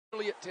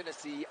at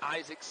Tennessee,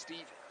 Isaac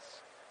Stevens.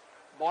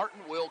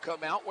 Martin will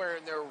come out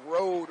wearing their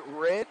road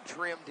red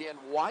trimmed in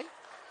white,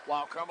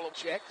 while Cumberland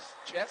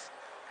chest.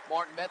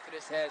 Martin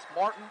Methodist has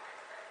Martin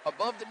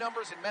above the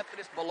numbers and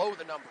Methodist below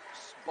the numbers.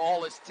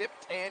 Ball is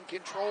tipped and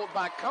controlled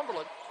by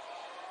Cumberland.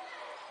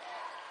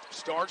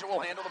 Starger will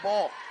handle the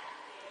ball.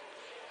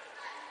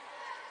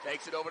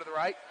 Takes it over to the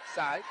right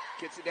side.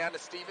 Gets it down to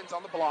Stevens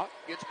on the block.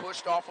 Gets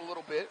pushed off a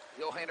little bit.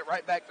 He'll hand it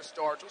right back to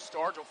Stargell.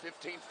 Stargell,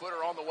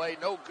 15-footer on the way.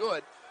 No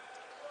good.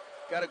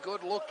 Got a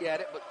good look at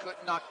it, but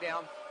couldn't knock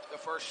down the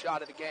first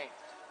shot of the game.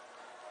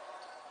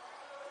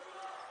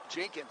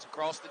 Jenkins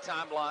across the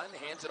timeline.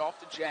 Hands it off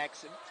to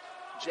Jackson.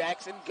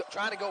 Jackson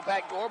trying to go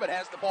back door, but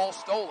has the ball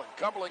stolen.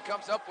 Cumberland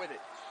comes up with it.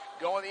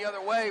 Going the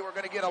other way, we're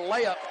going to get a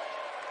layup.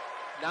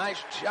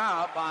 Nice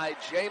job by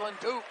Jalen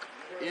Duke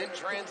in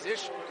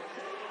transition.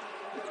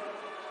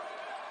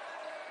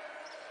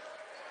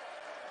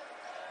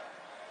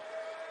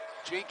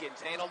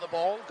 Jenkins handling the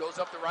ball, goes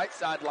up the right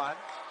sideline.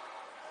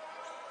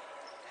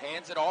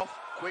 Hands it off.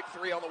 Quick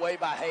three on the way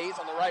by Hayes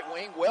on the right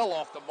wing. Well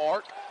off the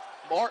mark.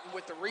 Martin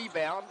with the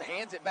rebound.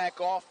 Hands it back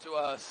off to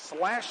a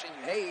slashing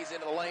Hayes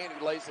into the lane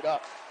who lays it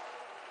up.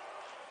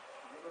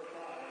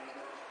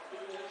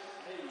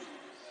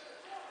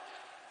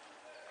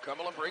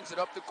 Cumberland brings it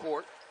up the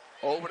court.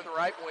 Over to the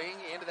right wing,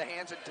 into the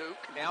hands of Duke.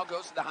 Now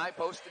goes to the high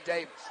post to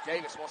Davis.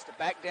 Davis wants to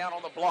back down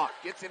on the block.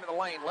 Gets into the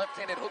lane.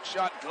 Left-handed hook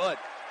shot, good.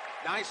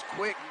 Nice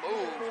quick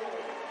move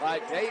by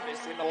Davis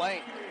in the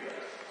lane.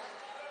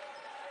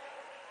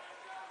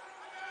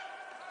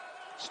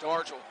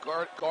 Stargell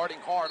guarding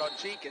hard on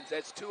Jenkins.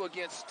 That's 2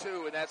 against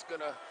 2, and that's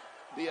going to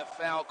be a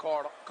foul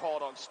called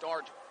on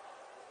Stargell.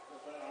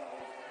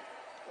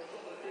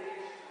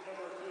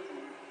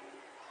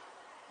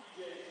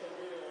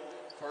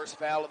 First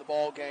foul of the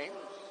ball game.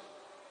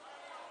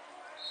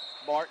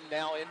 Martin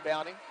now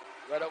inbounding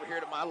right over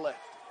here to my left.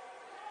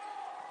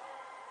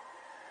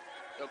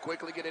 They'll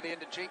quickly get it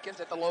into Jenkins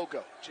at the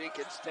logo.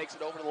 Jenkins takes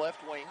it over to the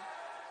left wing.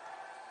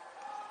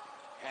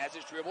 Has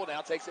his dribble,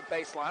 now takes a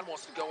baseline,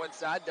 wants to go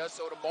inside, does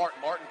so to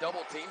Martin. Martin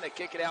double team, they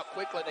kick it out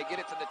quickly, they get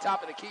it to the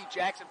top of the key.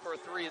 Jackson for a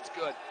three, it's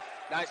good.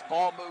 Nice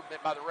ball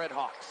movement by the Red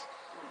Hawks.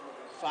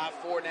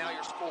 5-4 now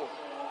your score.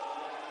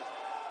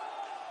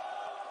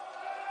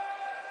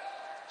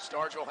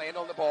 Stargell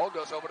handling the ball,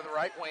 goes over to the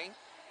right wing,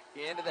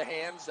 into the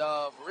hands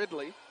of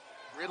Ridley.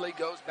 Ridley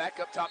goes back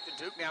up top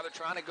to Duke. Now they're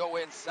trying to go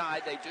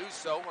inside. They do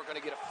so. We're going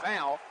to get a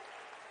foul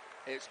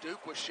as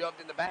Duke was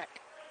shoved in the back.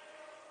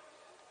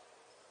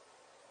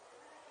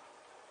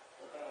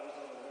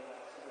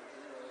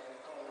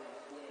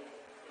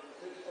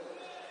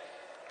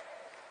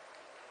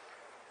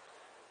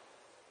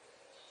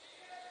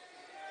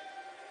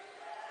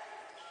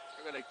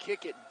 They're going to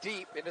kick it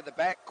deep into the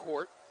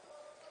backcourt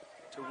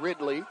to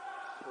Ridley,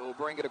 who will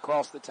bring it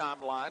across the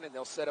timeline, and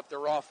they'll set up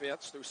their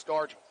offense through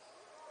Stargell.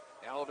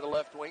 Now over the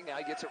left wing. Now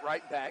he gets it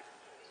right back.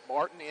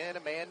 Martin in, a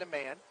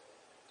man-to-man.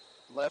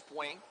 Left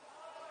wing.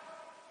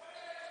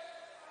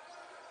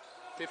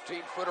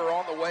 15-footer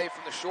on the way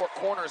from the short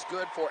corner is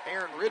good for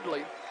Aaron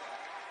Ridley.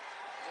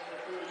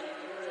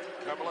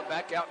 Cumberland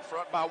back out in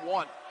front by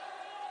 1.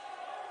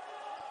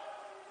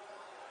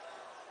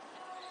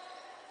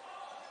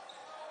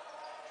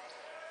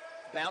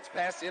 Bounce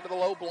pass into the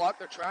low block.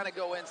 They're trying to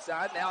go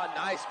inside. Now a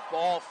nice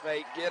ball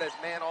fake. Get his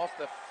man off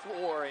the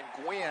floor, and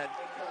Gwynn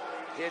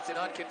hits an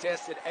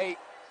uncontested 8.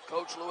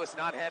 Coach Lewis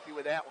not happy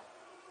with that one.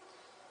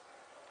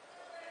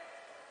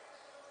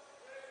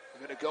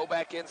 We're going to go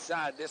back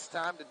inside, this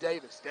time to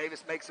Davis.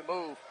 Davis makes a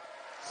move.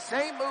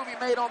 Same move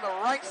he made on the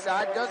right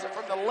side, does it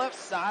from the left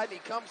side. He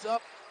comes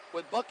up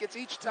with buckets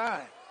each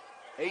time.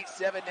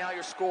 8-7 now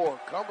your score.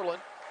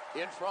 Cumberland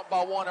in front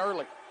by 1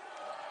 early.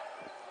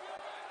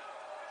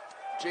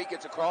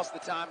 Jenkins across the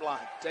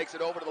timeline. Takes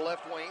it over to the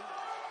left wing.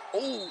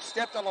 Ooh,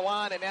 stepped on the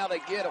line, and now they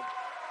get him.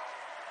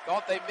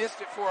 Thought they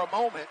missed it for a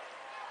moment.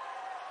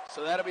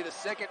 So that'll be the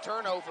second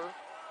turnover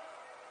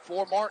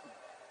for Martin.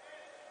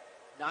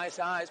 Nice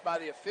eyes by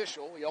the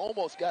official. He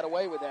almost got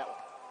away with that one.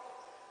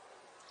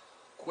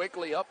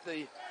 Quickly up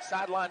the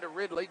sideline to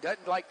Ridley.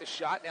 Doesn't like the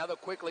shot. Now they'll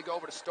quickly go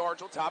over to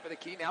Stargell, top of the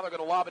key. Now they're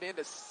going to lob it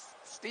into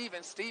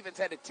Stevens. Stevens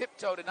had to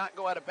tiptoe to not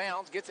go out of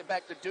bounds. Gets it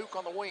back to Duke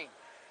on the wing.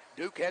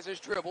 Duke has his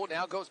dribble.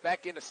 Now goes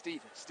back into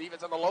Stevens.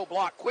 Stevens on the low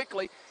block.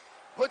 Quickly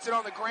puts it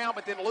on the ground,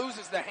 but then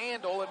loses the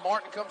handle, and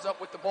Martin comes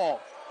up with the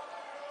ball.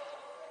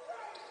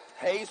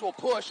 Hayes will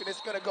push, and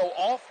it's going to go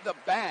off the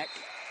back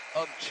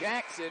of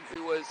Jackson,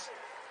 who was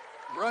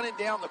running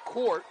down the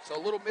court. So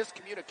a little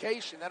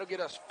miscommunication. That'll get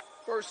us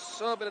first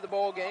sub into the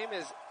ball game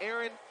is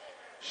Aaron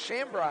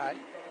Chambry,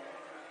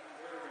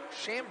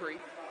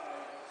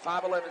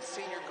 5'11"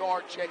 senior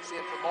guard, checks in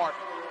for Martin.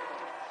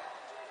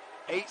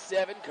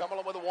 8-7,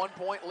 Cumberland with a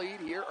 1-point lead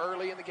here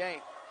early in the game.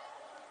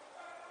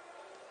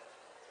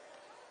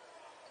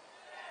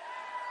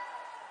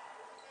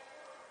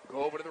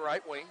 Go over to the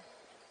right wing.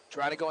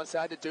 Trying to go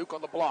inside to Duke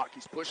on the block.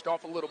 He's pushed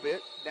off a little bit.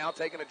 Now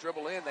taking a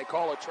dribble in. They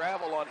call a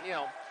travel on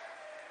him.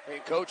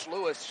 And Coach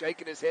Lewis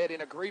shaking his head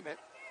in agreement.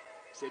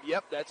 Said,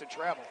 yep, that's a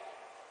travel.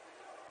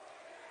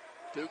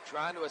 Duke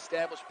trying to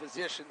establish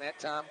position that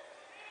time.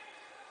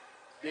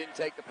 Didn't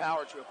take the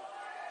power dribble.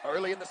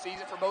 Early in the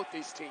season for both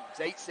these teams.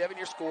 8-7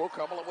 your score.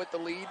 Cumberland with the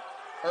lead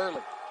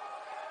early.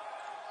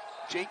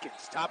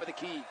 Jenkins, top of the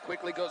key,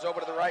 quickly goes over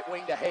to the right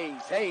wing to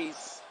Hayes.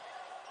 Hayes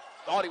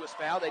thought he was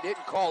fouled. They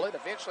didn't call it.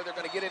 Eventually they're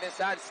going to get it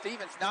inside.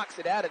 Stevens knocks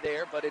it out of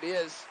there, but it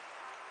is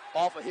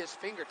off of his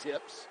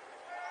fingertips.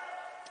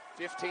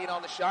 15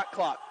 on the shot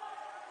clock.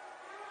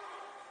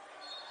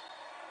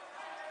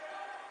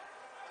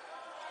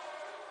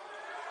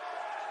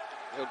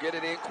 He'll get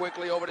it in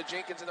quickly over to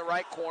Jenkins in the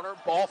right corner.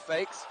 Ball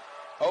fakes.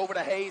 Over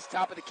to Hayes,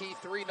 top of the key,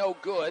 three, no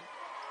good.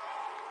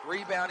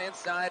 Rebound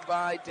inside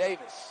by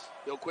Davis.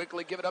 He'll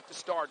quickly give it up to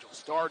Stargell.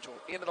 Stargell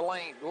into the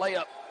lane.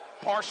 Layup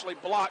partially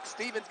blocked.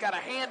 Stevens got a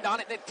hand on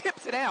it and then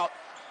tips it out.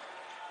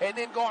 And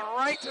then going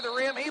right to the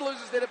rim. He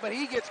loses it, but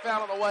he gets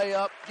fouled on the way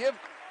up. Give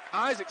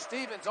Isaac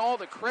Stevens all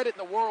the credit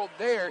in the world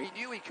there. He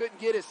knew he couldn't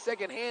get his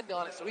second hand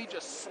on it, so he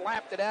just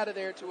slapped it out of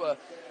there to a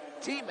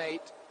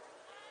teammate.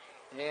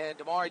 And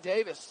Damari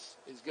Davis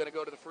is going to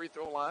go to the free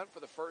throw line for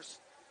the first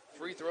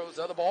free throws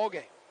of the ball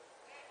game.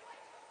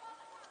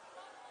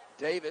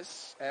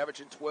 Davis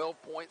averaging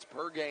 12 points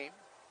per game,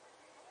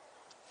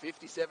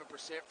 57%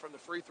 from the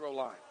free throw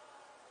line.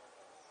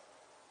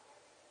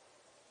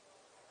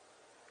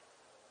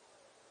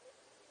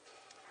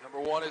 Number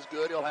one is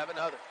good. He'll have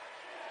another.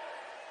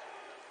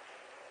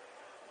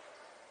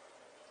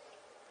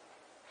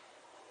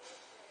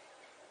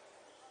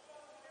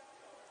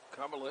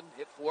 Cumberland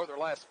hit 4 of their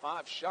last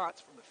 5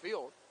 shots from the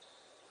field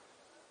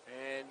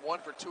and 1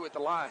 for 2 at the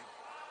line.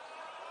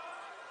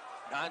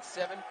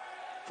 9-7,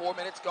 4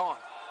 minutes gone.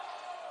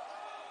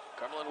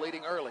 Cumberland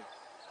leading early.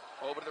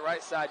 Over to the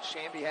right side,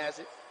 Shamby has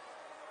it.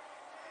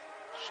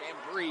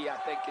 Chambry, I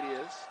think it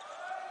is.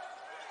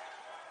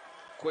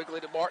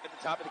 Quickly to Martin at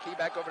the top of the key,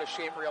 back over to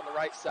Chambry on the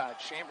right side.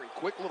 Chambry,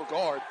 quick little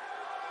guard.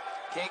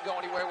 Can't go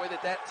anywhere with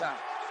it that time.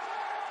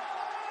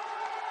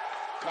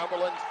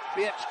 Cumberland's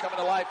bench coming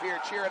to life here,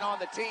 cheering on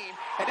the team.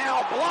 And now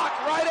a block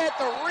right at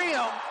the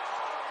rim.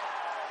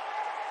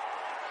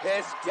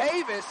 As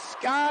Davis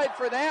skied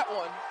for that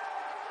one.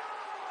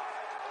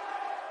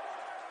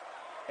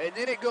 And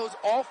then it goes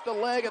off the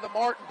leg of the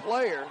Martin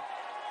player.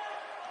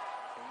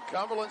 And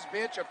Cumberland's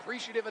bench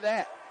appreciative of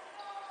that.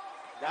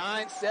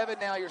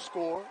 9-7 now your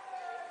score.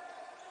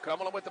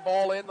 Cumberland with the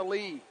ball in the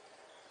lead.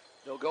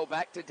 They'll go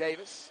back to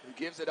Davis, who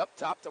gives it up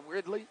top to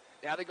Ridley.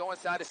 Now they go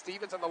inside to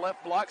Stevens on the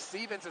left block.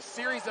 Stevens, a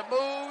series of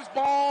moves.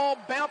 Ball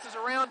bounces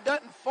around,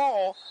 doesn't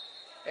fall.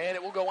 And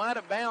it will go out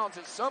of bounds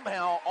and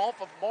somehow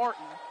off of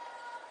Martin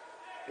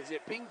as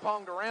it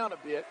ping-ponged around a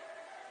bit.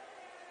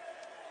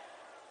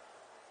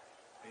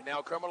 And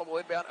now Cumberland will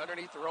inbound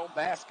underneath their own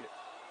basket.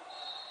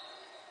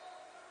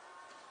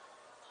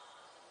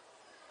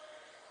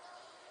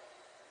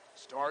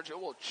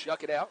 Stargell will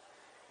chuck it out,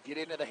 get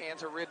into the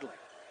hands of Ridley.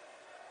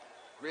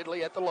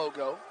 Ridley at the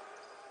logo.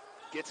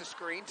 Gets a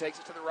screen, takes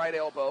it to the right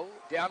elbow.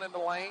 Down in the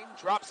lane,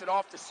 drops it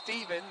off to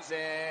Stevens,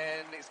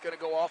 and it's going to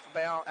go out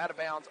of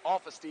bounds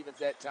off of Stevens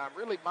that time.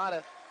 Really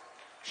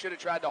should have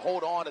tried to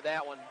hold on to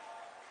that one.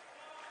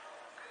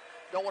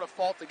 Don't want to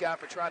fault the guy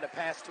for trying to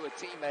pass to a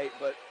teammate,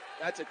 but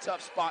that's a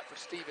tough spot for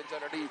Stevens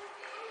underneath.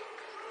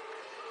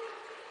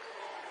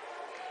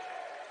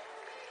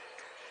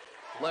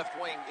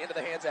 Left wing into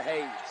the hands of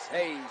Hayes.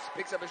 Hayes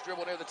picks up his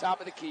dribble near the top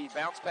of the key.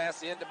 Bounce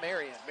pass into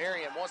Marion.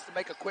 Marion wants to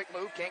make a quick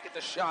move. Can't get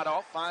the shot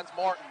off. Finds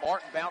Martin.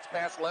 Martin bounce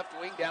pass left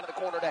wing down to the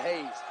corner to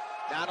Hayes.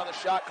 Down on the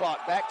shot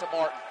clock. Back to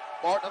Martin.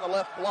 Martin on the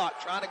left block.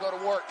 Trying to go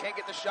to work. Can't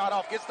get the shot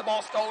off. Gets the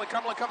ball stolen.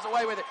 Cumberland comes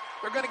away with it.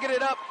 They're going to get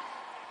it up.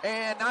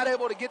 And not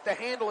able to get the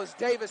handle as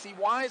Davis. He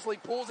wisely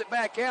pulls it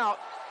back out.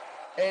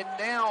 And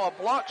now a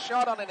block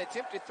shot on an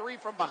attempted three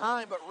from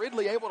behind, but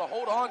Ridley able to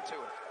hold on to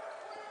it.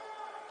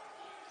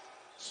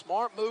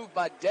 Smart move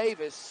by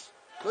Davis.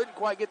 Couldn't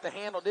quite get the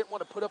handle. Didn't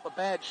want to put up a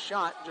bad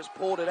shot and just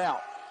pulled it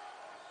out.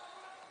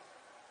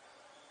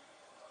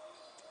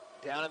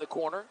 Down in the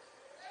corner.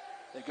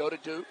 They go to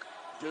Duke.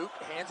 Duke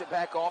hands it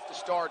back off to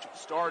Stargell.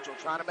 Stargell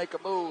trying to make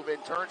a move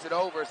and turns it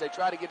over as they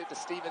try to get it to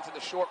Stevens in the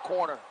short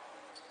corner.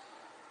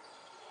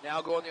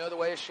 Now going the other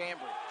way is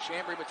Chambry.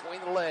 Chambry between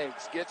the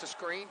legs. Gets a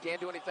screen.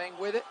 Can't do anything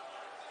with it.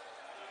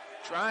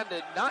 Trying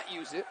to not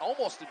use it.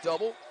 Almost a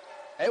double.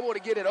 Able to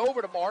get it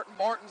over to Martin.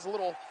 Martin's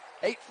little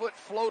 8-foot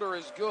floater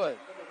is good.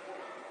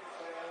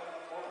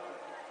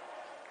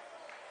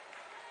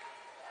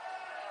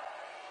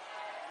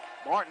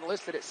 Martin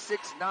listed at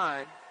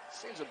 6'9".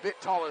 Seems a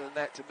bit taller than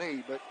that to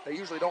me, but they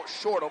usually don't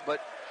short him.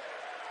 But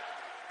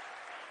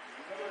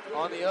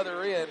on the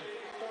other end,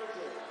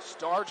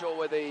 Stargell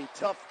with a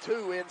tough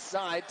 2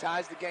 inside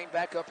ties the game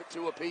back up at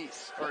 2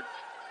 apiece, or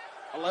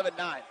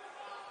 11-9.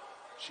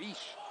 Sheesh.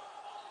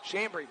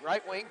 Chambry,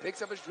 right wing,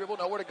 picks up his dribble,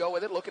 nowhere to go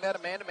with it. Looking at a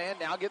man-to-man,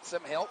 now gets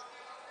some help.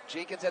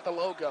 Jenkins at the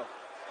logo,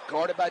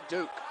 guarded by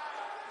Duke.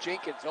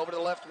 Jenkins over to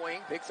the left wing,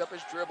 picks up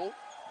his dribble.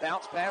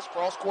 Bounce pass,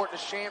 cross court to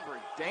Chambry.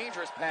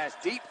 Dangerous pass,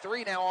 deep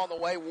 3 now on the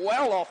way,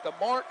 well off the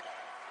mark.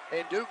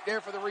 And Duke there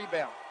for the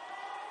rebound.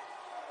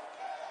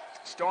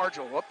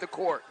 Stargell up the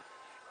court.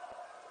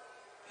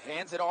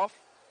 Hands it off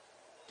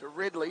to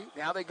Ridley.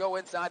 Now they go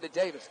inside to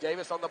Davis.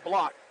 Davis on the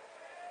block.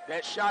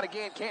 That shot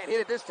again, can't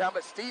hit it this time,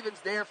 but Stevens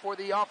there for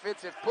the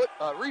offensive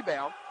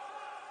rebound.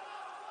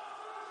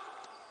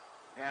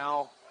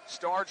 Now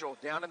Stargell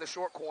down in the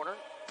short corner.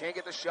 Can't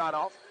get the shot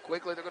off.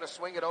 Quickly they're going to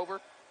swing it over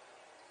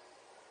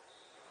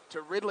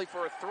to Ridley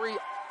for a three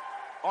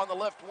on the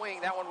left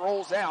wing. That one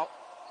rolls out.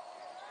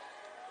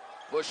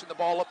 Pushing the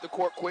ball up the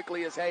court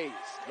quickly is Hayes.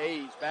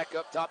 Hayes back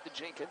up top to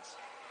Jenkins.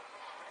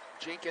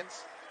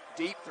 Jenkins,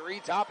 deep three,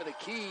 top of the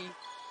key.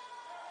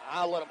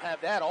 I'll let him have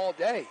that all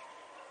day.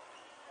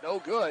 No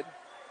good.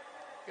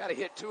 Got to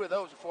hit two of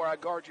those before I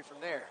guard you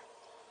from there.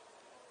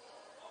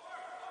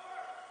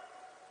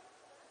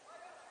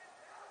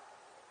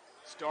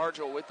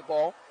 Stargell with the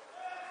ball.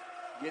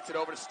 Gets it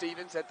over to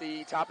Stevens at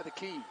the top of the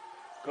key.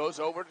 Goes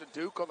over to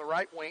Duke on the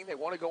right wing. They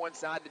want to go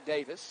inside to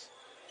Davis.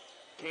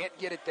 Can't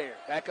get it there.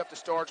 Back up to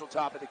Stargell,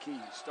 top of the key.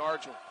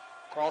 Stargell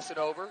cross it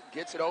over.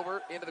 Gets it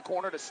over into the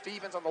corner to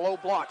Stevens on the low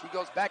block. He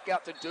goes back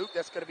out to Duke.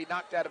 That's going to be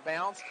knocked out of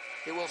bounds.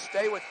 It will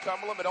stay with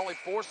Cumberland, but only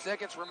 4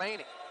 seconds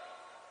remaining.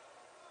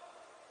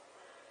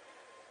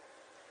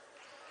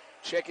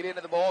 Check it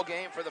into the ball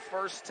game for the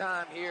first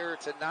time here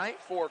tonight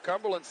for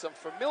Cumberland. Some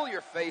familiar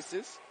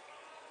faces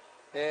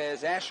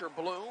as Asher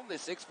Bloom, the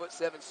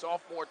 6'7"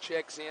 sophomore,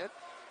 checks in,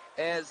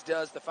 as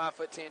does the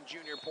 5'10"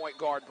 junior point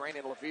guard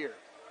Brandon LaVere.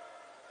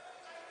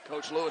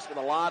 Coach Lewis with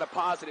a lot of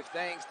positive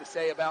things to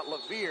say about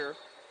LaVere.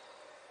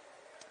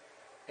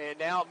 And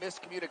now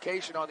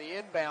miscommunication on the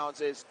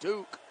inbounds as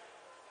Duke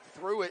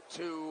threw it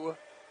to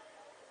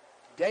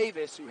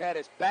Davis, who had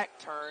his back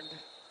turned,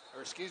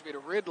 to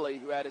Ridley,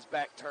 who had his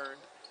back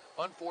turned.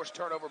 Unforced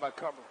turnover by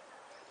Cumberland.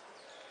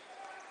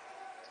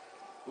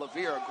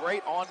 LaVere, a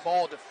great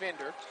on-ball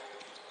defender.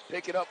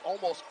 Pick it up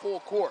almost full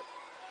court.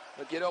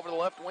 But get over the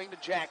left wing to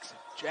Jackson.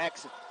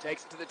 Jackson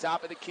takes it to the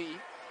top of the key.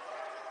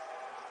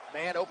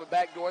 Man, open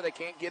back door. They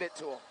can't get it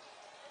to him.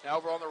 Now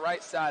over on the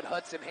right side,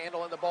 Hudson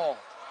handling the ball.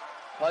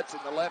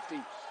 Hudson, the lefty,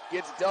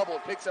 gets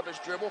doubled, picks up his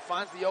dribble,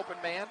 finds the open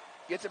man,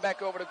 gets it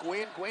back over to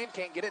Gwynn. Gwynn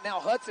can't get it. Now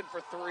Hudson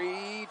for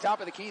three. Top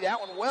of the key. That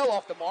one well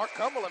off the mark.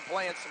 Cumberland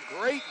playing some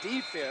great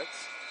defense.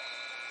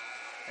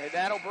 And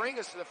that'll bring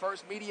us to the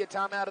first media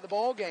timeout of the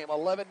ball game.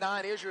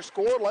 11-9 is your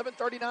score.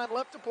 11:39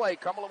 left to play.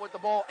 Cumberland with the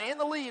ball and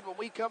the lead when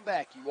we come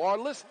back. You are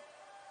listening.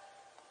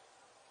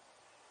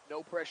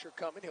 No pressure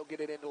coming. He'll get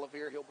it into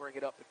LaVere. He'll bring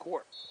it up the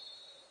court.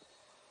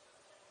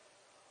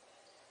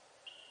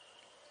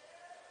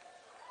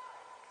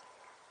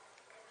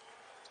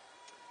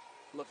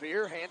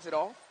 LaVere hands it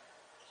off.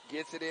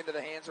 Gets it into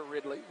the hands of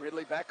Ridley.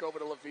 Ridley back over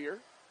to LaVere.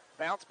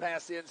 Bounce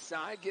pass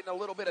inside. Getting a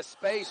little bit of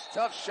space.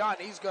 Tough shot,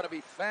 and he's going to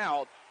be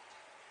fouled.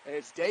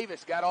 As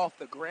Davis got off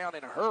the ground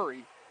in a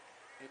hurry,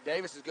 and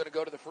Davis is going to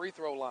go to the free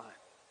throw line.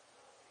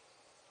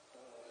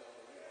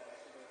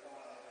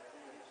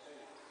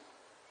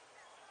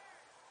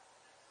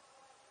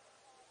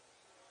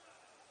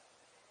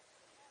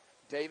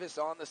 Davis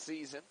on the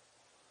season,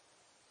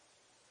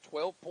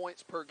 12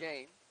 points per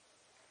game.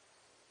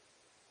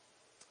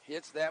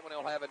 Hits that one,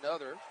 he'll have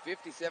another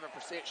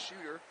 57%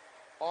 shooter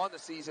on the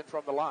season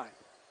from the line.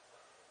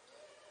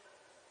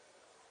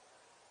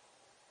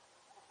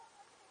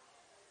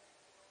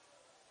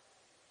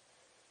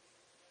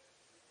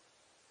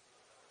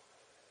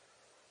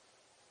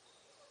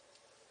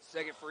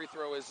 Second free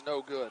throw is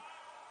no good.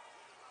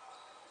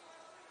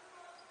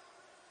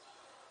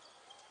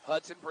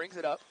 Hudson brings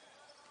it up.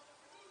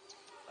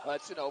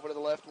 Hudson over to the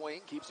left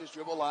wing, keeps his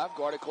dribble alive,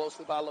 guarded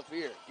closely by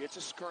LaVere. Gets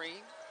a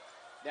screen,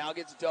 now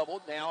gets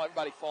doubled. Now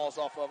everybody falls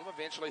off of him.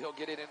 Eventually he'll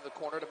get it into the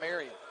corner to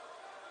Marion.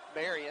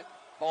 Marion,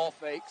 ball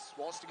fakes,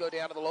 wants to go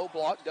down to the low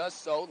block, does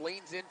so,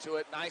 leans into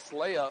it. Nice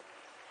layup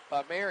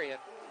by Marion.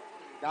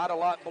 Not a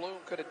lot Bloom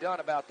could have done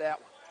about that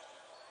one.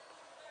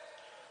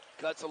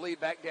 Cuts the lead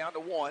back down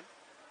to 1.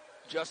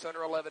 Just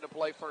under 11 to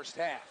play first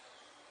half.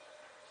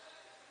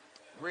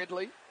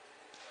 Ridley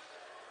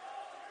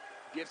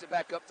gives it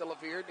back up to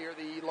LaVere near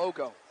the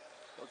logo.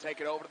 He'll take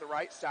it over to the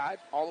right side,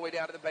 all the way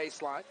down to the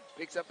baseline.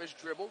 Picks up his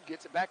dribble,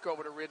 gets it back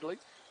over to Ridley.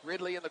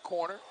 Ridley in the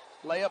corner.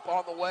 Layup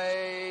on the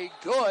way.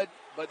 Good,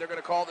 but they're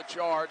going to call the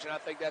charge, and I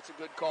think that's a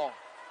good call.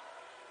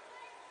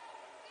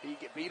 He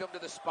beat him to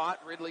the spot.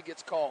 Ridley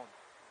gets called.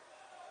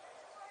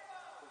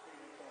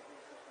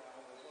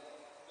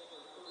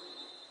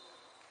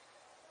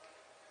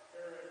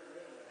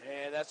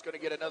 And that's going to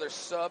get another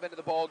sub into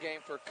the ball game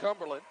for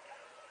Cumberland.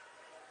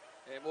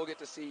 And we'll get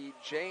to see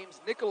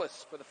James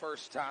Nicholas for the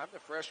first time, the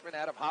freshman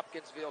out of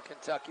Hopkinsville,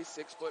 Kentucky,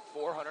 6'4",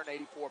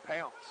 184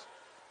 pounds.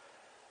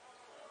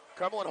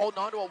 Cumberland holding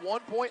on to a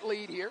 1-point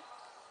lead here.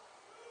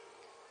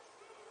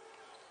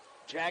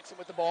 Jackson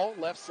with the ball,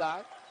 left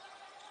side.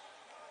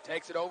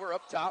 Takes it over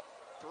up top.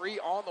 Three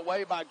on the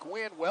way by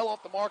Gwynn, well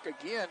off the mark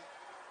again.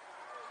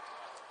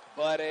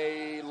 But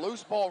a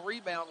loose ball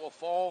rebound will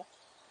fall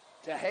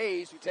to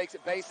Hayes, who takes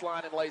it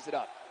baseline and lays it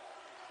up.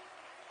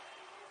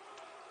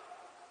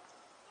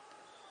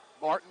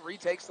 Martin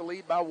retakes the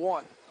lead by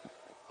 1.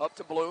 Up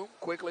to Bloom,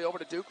 quickly over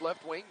to Duke,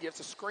 left wing, gives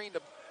a screen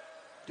to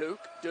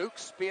Duke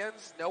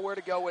spins, nowhere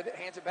to go with it,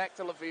 hands it back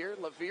to LaVere.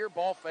 LaVere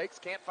ball fakes,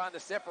 can't find the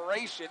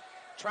separation,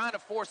 trying to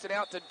force it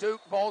out to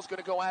Duke. Ball's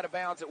going to go out of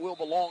bounds. It will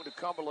belong to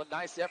Cumberland.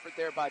 Nice effort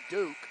there by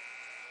Duke.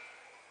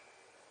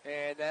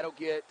 And that'll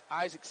get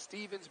Isaac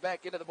Stevens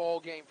back into the ball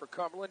game for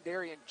Cumberland.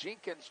 Darian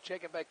Jenkins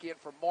checking back in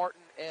for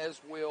Martin,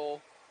 as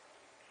will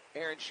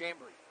Aaron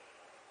Chambry.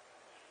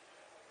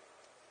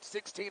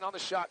 16 on the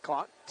shot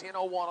clock,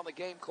 10:01 on the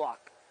game clock.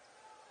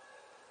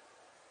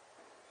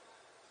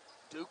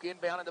 Duke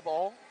inbounding the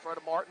ball in front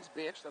of Martin's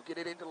bench. They'll get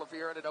it into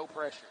LaVere under no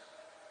pressure.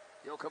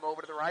 He'll come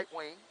over to the right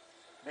wing.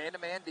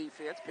 Man-to-man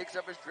defense. Picks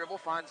up his dribble.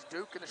 Finds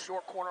Duke in the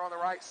short corner on the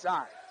right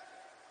side.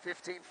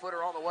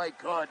 15-footer on the way.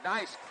 Good.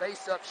 Nice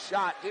face-up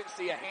shot. Didn't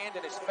see a hand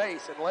in his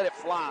face and let it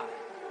fly.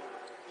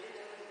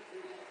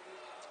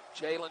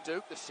 Jalen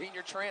Duke, the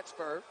senior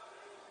transfer.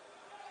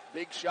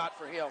 Big shot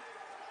for him.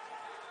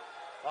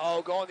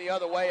 Oh, going the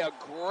other way. A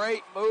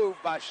great move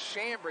by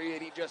Chambry,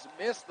 and he just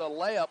missed the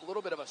layup. A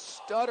little bit of a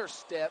stutter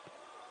step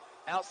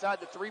outside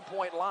the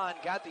three-point line.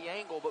 Got the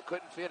angle, but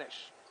couldn't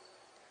finish.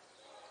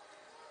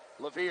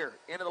 LaVere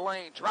into the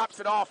lane. Drops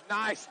it off.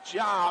 Nice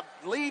job.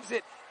 Leaves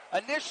it.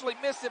 Initially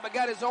missed it, but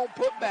got his own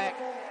putback.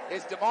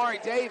 Is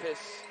Damari Davis.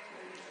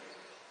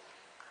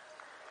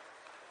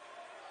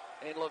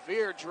 And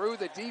LaVere drew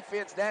the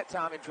defense that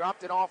time and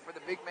dropped it off for the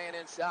big man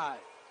inside.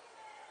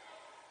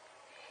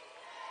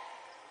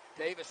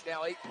 Davis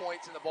now 8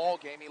 points in the ball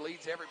game. He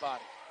leads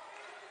everybody.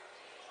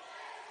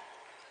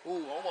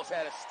 Ooh, almost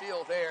had a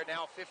steal there.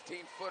 Now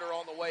 15-footer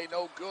on the way.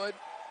 No good.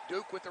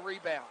 Duke with the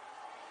rebound.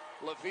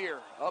 LaVere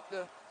up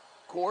the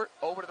court,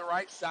 over to the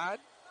right side.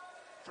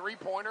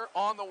 Three-pointer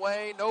on the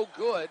way. No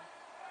good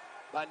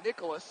by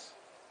Nicholas.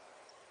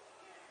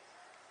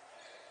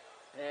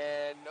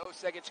 And no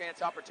second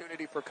chance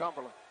opportunity for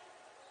Cumberland.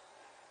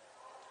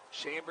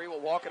 Chambry will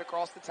walk it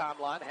across the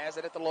timeline. Has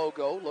it at the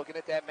logo. Looking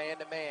at that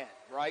man-to-man.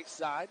 Right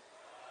side.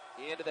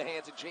 Into the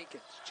hands of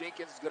Jenkins.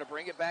 Jenkins is going to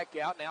bring it back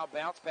out. Now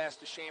bounce pass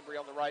to Chambry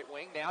on the right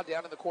wing. Now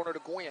down in the corner to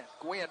Gwynn.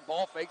 Gwynn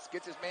ball fakes.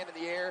 Gets his man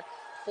in the air.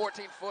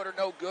 14-footer.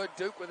 No good.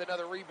 Duke with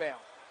another rebound.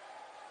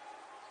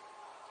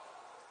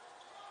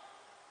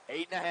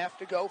 8.5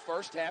 to go.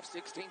 First half.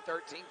 16-13.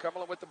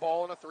 Cumberland with the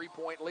ball in a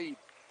 3-point lead.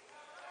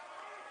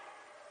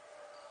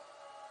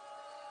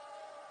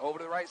 Over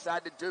to the right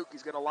side to Duke.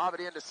 He's going to lob it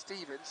into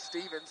Stevens.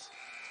 Stevens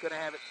is going to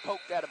have it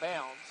poked out of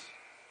bounds.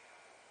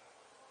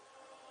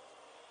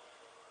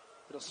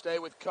 It'll stay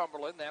with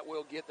Cumberland. That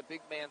will get the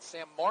big man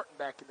Sam Martin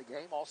back in the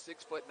game. All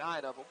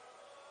 6'9" of them.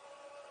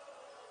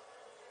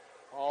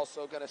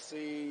 Also going to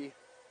see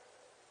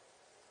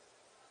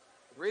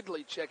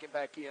Ridley checking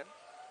back in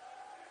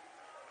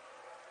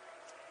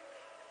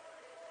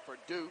for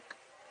Duke.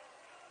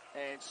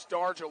 And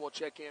Stargell will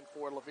check in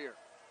for LaVere.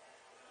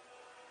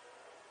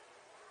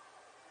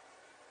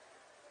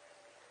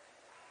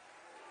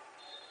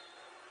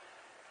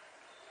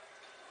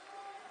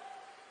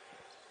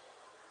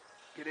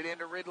 Get it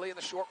into Ridley in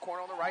the short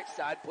corner on the right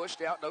side.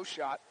 Pushed out, no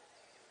shot.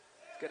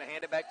 He's going to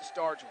hand it back to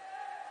Stargell.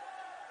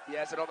 He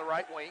has it on the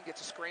right wing. Gets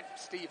a screen from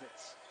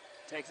Stevens.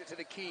 Takes it to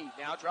the key.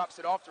 Now drops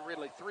it off to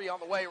Ridley. 3 on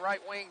the way,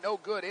 right wing. No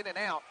good, in and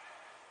out.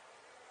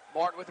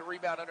 Martin with the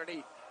rebound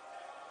underneath.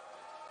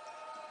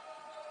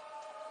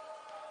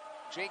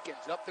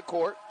 Jenkins up the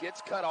court.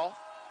 Gets cut off.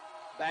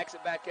 Backs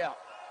it back out.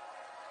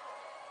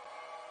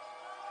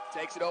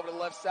 Takes it over to the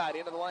left side.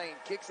 Into the lane.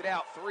 Kicks it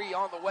out. 3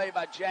 on the way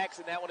by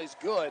Jackson. That one is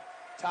good.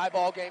 Tie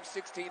ball game,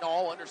 16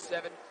 all,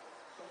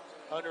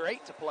 under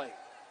 8 to play.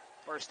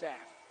 First half.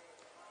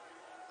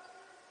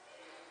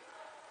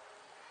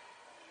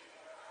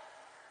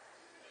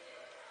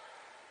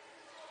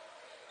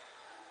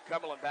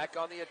 Cumberland back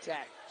on the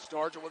attack.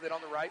 Stargell with it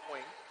on the right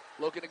wing.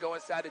 Looking to go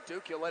inside to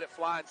Duke. He'll let it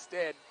fly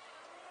instead.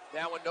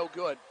 That one no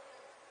good.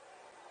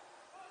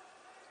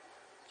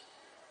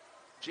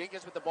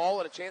 Jenkins with the ball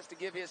and a chance to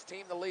give his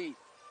team the lead.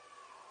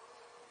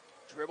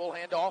 Dribble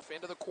handoff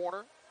into the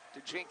corner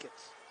to Jenkins.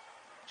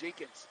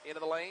 Jenkins into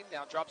the lane,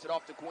 now drops it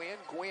off to Gwynn.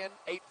 Gwynn,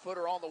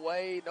 8-footer on the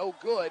way, no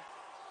good.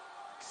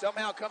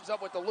 Somehow comes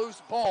up with the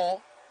loose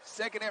ball.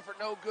 Second effort,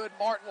 no good.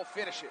 Martin will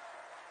finish it.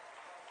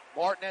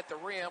 Martin at the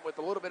rim with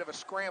a little bit of a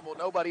scramble.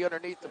 Nobody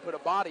underneath to put a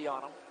body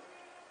on him.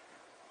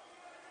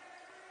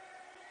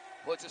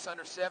 Puts us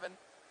under 7.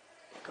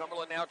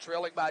 Cumberland now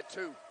trailing by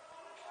 2.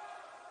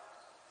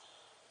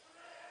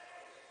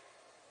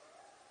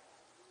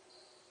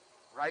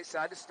 Right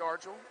side to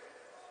Stargell.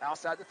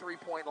 Outside the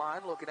three-point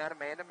line, looking at a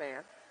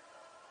man-to-man.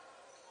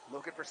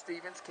 Looking for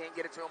Stevens, can't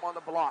get it to him on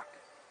the block.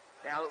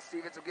 Now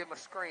Stevens will give him a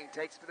screen,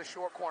 takes it to the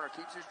short corner,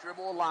 keeps his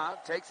dribble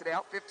alive, takes it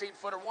out.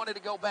 15-footer, wanted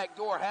to go back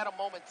door, had him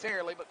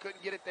momentarily, but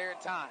couldn't get it there in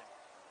time.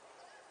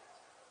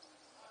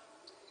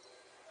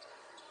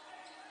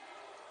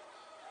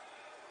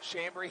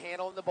 Chambry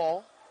handling the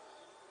ball.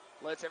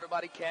 Lets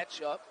everybody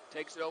catch up,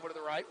 takes it over to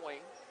the right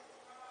wing.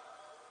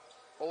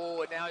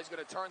 Oh, and now he's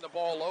going to turn the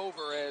ball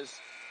over as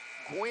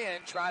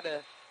Gwynn tried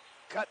to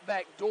cut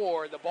back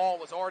door. The ball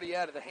was already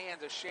out of the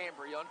hands of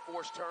Chambry.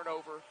 Unforced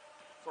turnover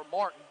for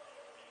Martin.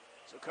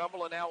 So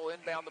Cumberland now will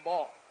inbound the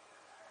ball.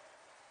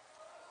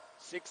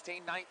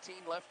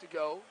 16-19 left to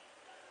go.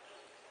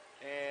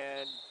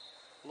 And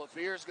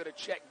LaVere's going to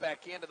check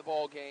back into the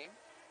ball game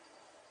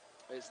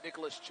as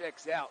Nicholas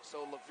checks out.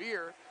 So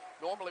LaVere,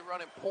 normally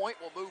running point,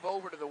 will move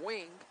over to the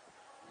wing.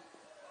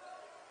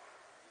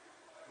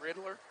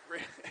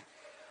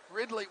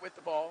 Ridley with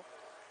the ball.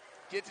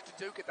 Gets it to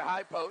Duke at the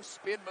high post.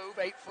 Spin move,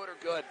 8-footer,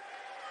 good.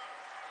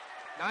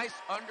 Nice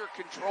under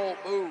control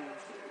move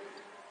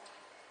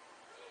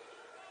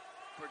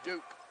for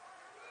Duke.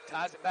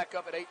 Ties it back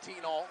up at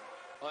 18 all.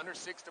 Under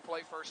 6 to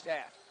play first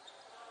half.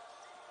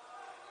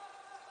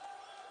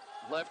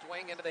 Left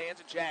wing into the hands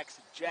of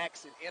Jackson.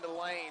 Jackson into the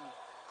lane.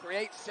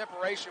 Creates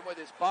separation with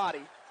his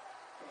body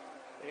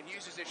and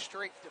uses his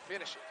strength to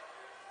finish it.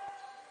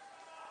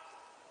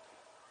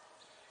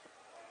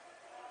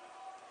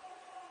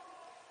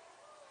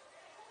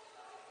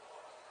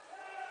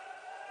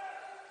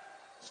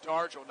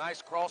 Stargell,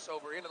 nice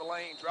crossover into the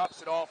lane,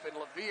 drops it off, and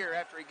LaVere,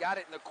 after he got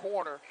it in the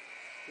corner,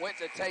 went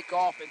to take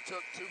off and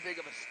took too big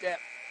of a step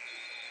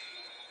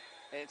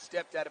and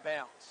stepped out of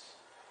bounds.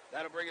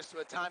 That'll bring us to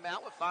a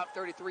timeout with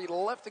 5:33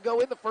 left to go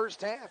in the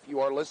first half.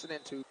 You are listening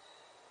to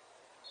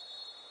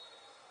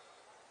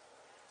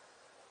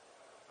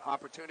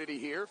opportunity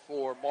here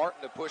for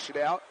Martin to push it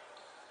out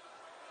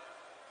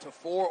to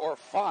 4 or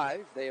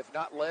 5. They have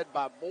not led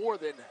by more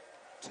than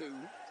 2.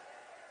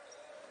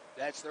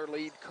 That's their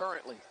lead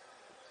currently.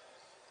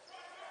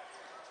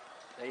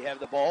 They have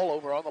the ball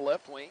over on the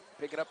left wing,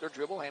 picking up their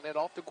dribble, handing it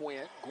off to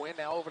Gwynn. Gwynn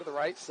now over to the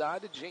right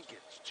side to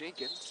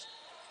Jenkins.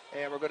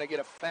 And we're going to get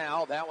a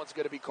foul. That one's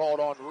going to be called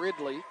on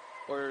Ridley.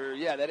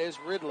 That is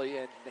Ridley.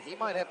 And he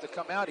might have to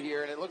come out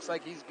here, and it looks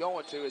like he's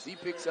going to as he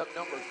picks up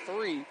number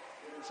 3.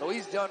 So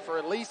he's done for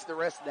at least the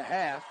rest of the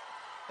half.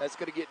 That's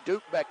going to get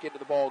Duke back into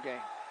the ball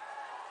game.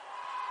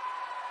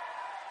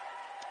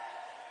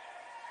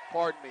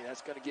 Pardon me,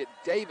 that's going to get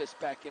Davis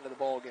back into the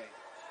ball game.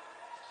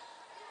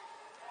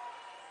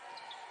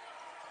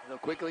 They'll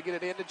quickly get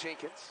it into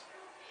Jenkins.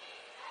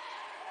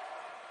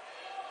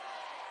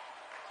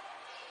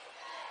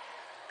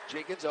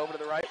 Jenkins over to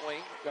the right wing.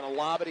 Going to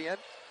lob it in.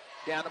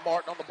 Down to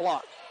Martin on the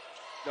block.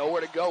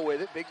 Nowhere to go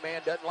with it. Big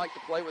man doesn't like to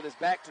play with his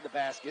back to the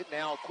basket.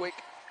 Now a quick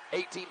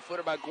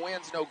 18-footer by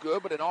Gwynn's no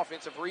good, but an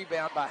offensive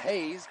rebound by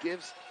Hayes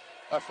gives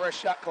a fresh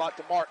shot clock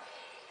to Martin.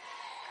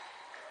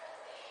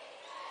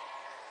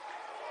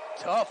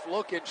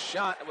 Tough-looking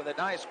shot with a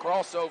nice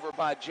crossover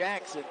by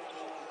Jackson.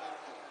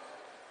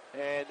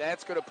 And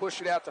that's going to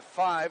push it out to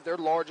 5, their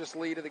largest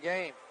lead of the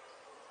game.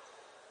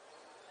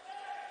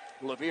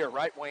 LaVere,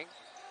 right wing.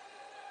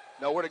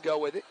 Nowhere to go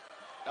with it.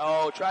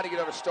 Oh, trying to get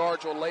over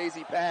Stargell,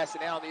 lazy pass,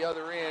 and out on the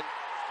other end.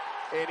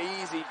 An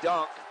easy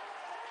dunk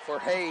for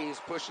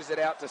Hayes, pushes it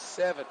out to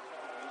 7.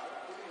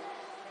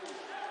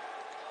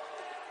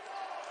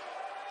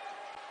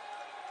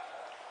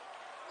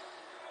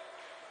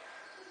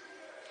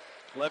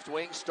 Left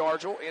wing,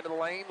 Stargell into the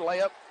lane,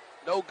 layup,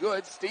 no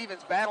good.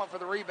 Stevens battling for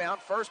the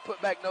rebound. First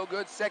putback, no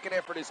good. Second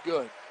effort is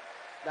good.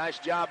 Nice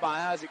job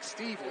by Isaac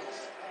Stevens.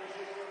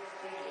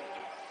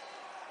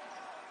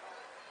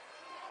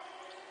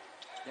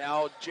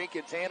 Now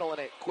Jenkins handling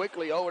it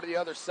quickly over to the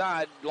other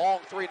side. Long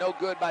 3, no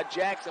good by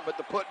Jackson, but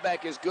the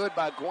putback is good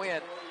by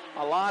Gwynn.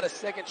 A lot of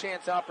second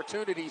chance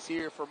opportunities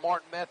here for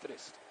Martin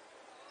Methodist.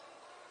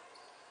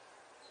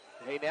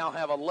 They now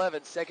have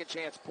 11 second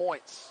chance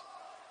points.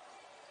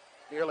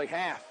 Nearly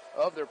half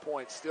of their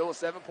points. Still a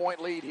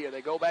 7-point lead here.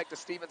 They go back to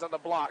Stevens on the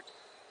block.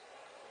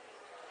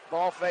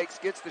 Ball fakes,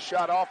 gets the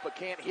shot off, but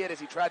can't hit as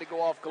he tried to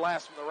go off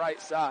glass from the right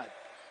side.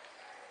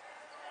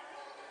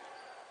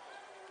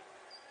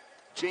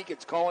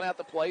 Jenkins calling out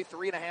the play.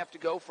 3.5 to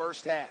go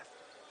first half.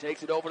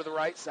 Takes it over to the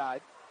right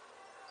side.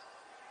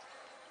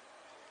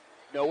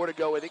 Nowhere to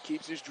go with it.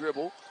 Keeps his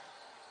dribble.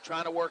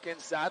 Trying to work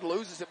inside.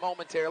 Loses it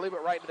momentarily,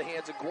 but right into the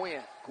hands of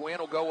Gwynn. Gwynn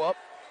will go up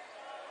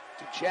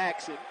to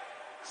Jackson.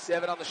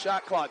 7 on the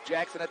shot clock.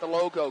 Jackson at the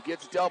logo.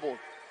 Gets doubled.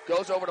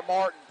 Goes over to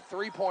Martin.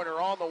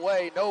 3-pointer on the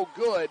way. No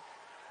good.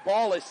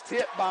 Ball is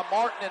tipped by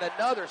Martin, and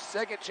another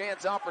second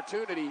chance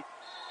opportunity.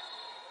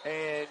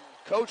 And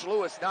Coach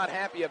Lewis not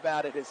happy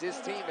about it as his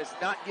team is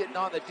not getting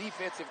on the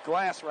defensive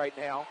glass right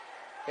now,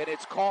 and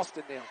it's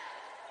costing them.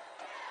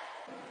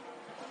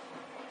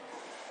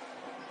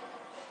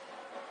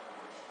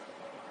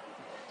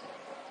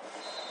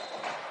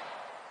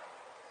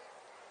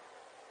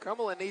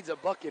 Cumberland needs a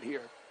bucket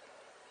here.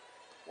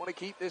 Want to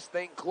keep this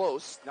thing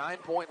close.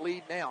 9-point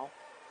lead now.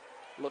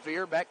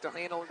 LaVere back to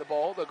handling the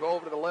ball. They'll go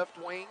over to the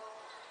left wing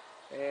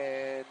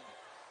and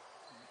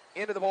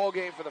into the ball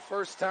game for the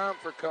first time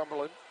for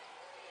Cumberland.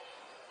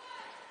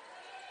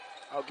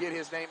 I'll get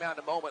his name out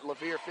in a moment.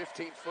 LaVere,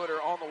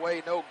 15-footer on the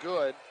way, no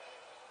good.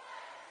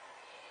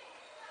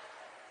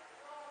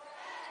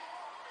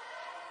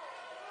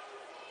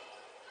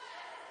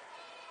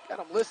 Got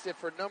him listed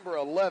for number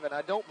 11.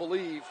 I don't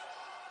believe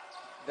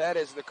that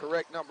is the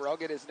correct number. I'll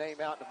get his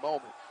name out in a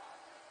moment.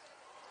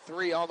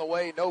 3 on the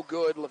way, no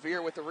good.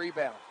 LaVere with the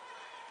rebound.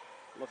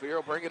 LaVere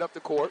will bring it up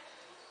the court.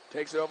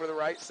 Takes it over to the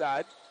right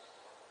side.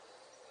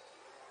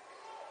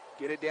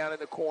 Get it down in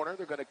the corner.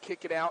 They're going to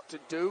kick it out to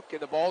Duke,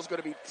 and the ball's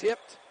going to be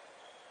tipped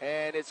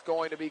And it's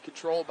going to be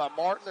controlled by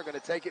Martin. They're going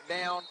to take it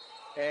down,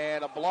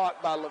 and a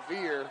block by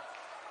LaVere.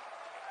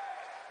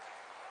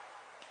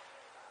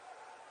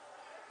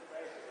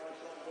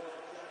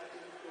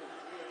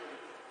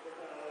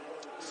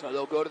 So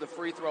they'll go to the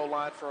free throw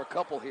line for a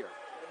couple here.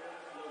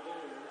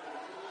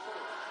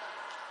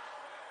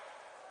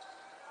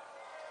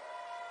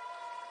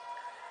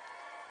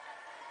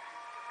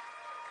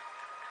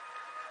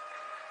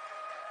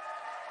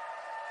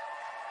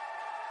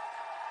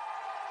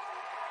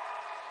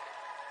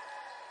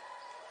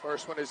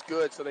 First one is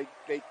good, so they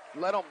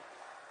let them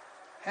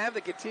have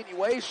the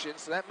continuation,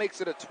 so that makes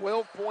it a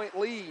 12-point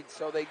lead,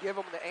 so they give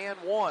them the and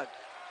one.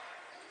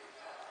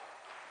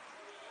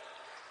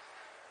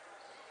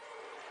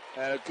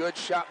 And a good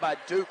shot by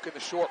Duke in the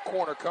short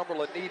corner.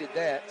 Cumberland needed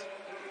that.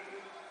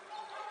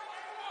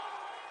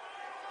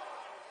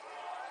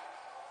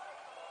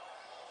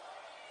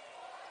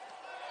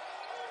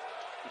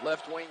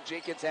 Left wing,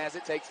 Jenkins has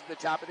it, takes it to the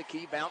top of the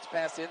key, bounce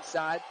pass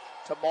inside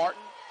to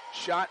Martin.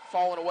 Shot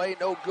falling away,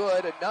 no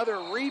good.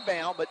 Another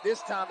rebound, but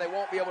this time they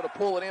won't be able to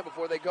pull it in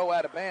before they go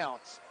out of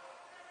bounds.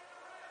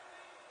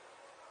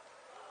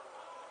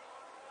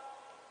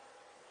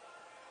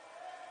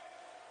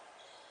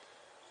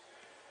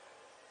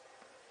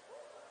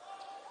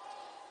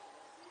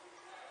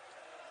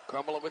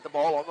 Cumberland with the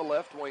ball on the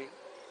left wing.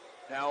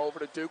 Now over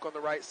to Duke on the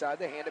right side.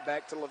 They hand it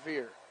back to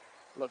LaVere.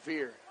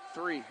 LaVere,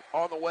 three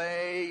on the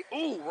way.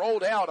 Ooh,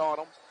 rolled out on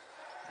him.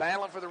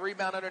 Battling for the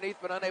rebound underneath,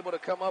 but unable to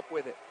come up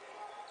with it.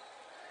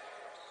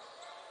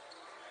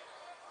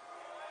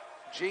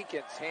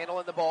 Jenkins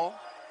handling the ball.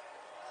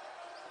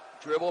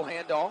 Dribble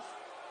handoff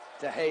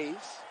to Hayes.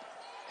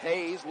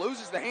 Hayes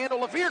loses the handle.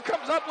 LaVere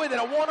comes up with it.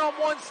 A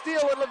one-on-one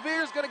steal, and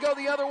LaVere's going to go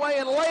the other way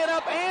and lay it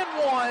up and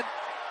one.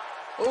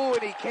 Ooh,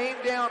 and he came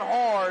down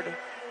hard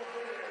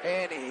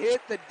and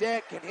hit the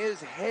deck, and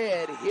his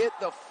head hit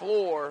the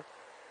floor,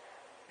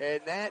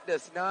 and that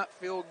does not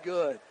feel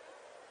good.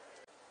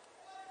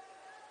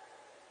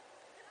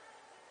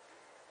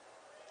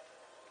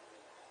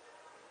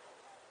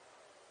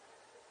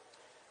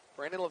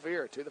 Brandon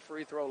LaVere to the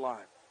free throw line.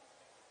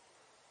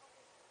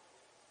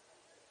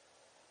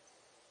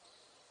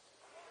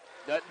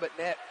 Nothing but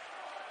net.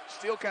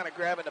 Still kind of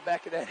grabbing the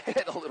back of that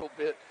head a little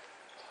bit.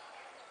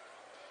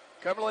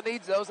 Cumberland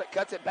needs those. That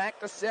cuts it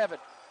back to 7.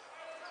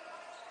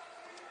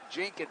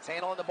 Jenkins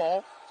handling the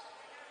ball.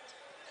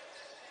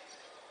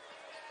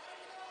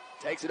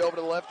 Takes it over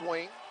to the left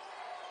wing.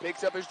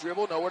 Picks up his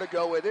dribble. Nowhere to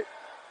go with it.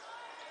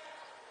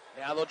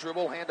 Now they'll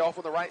dribble. Hand off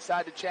on the right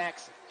side to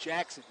Jackson.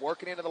 Jackson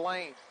working into the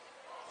lane.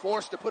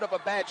 Forced to put up a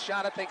bad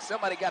shot. I think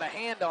somebody got a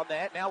hand on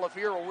that. Now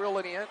LaVere will reel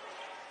it in.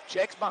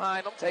 Checks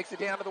behind him. Takes it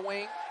down to the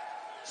wing.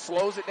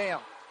 Slows it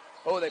down.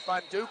 Oh, they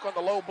find Duke on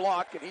the low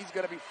block, and he's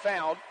going to be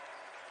fouled.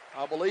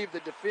 I believe the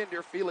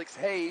defender, Felix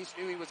Hayes,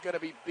 knew he was going to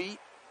be beat.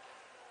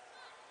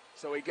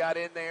 So he got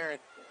in there and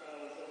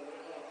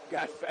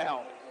got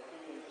fouled.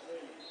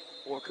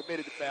 Or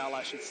committed the foul,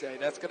 I should say.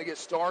 That's going to get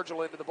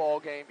Stargell into the ball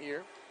game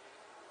here.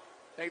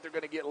 I think they're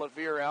going to get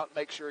LaVere out and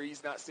make sure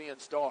he's not seeing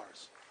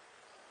stars.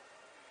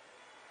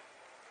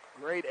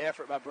 Great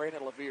effort by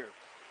Brandon LaVere.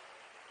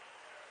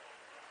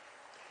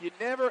 You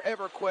never,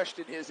 ever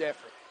question his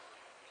effort.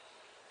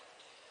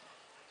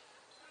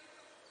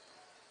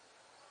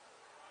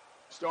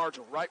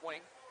 Stargell, right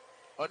wing.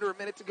 Under a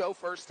minute to go,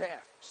 first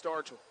half.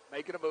 Stargell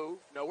making a move.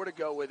 Nowhere to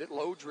go with it.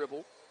 Low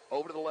dribble.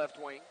 Over to the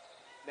left wing.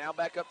 Now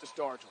back up to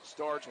Stargell.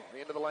 Stargell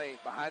into the lane.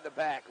 Behind the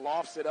back.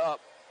 Lofts it up.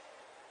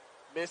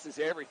 Misses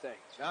everything.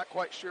 Not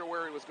quite sure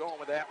where he was going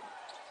with that one.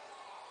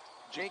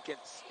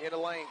 Jenkins in the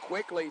lane.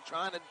 Quickly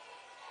trying to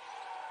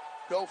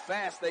go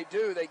fast. They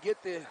do. They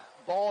get the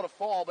ball to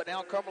fall, but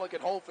now Cumberland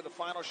can hold for the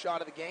final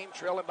shot of the game,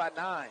 trailing by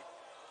 9.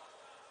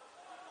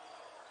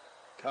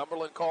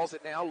 Cumberland calls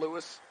it now.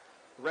 Lewis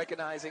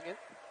recognizing it.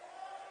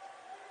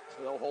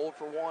 So they'll hold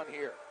for 1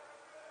 here.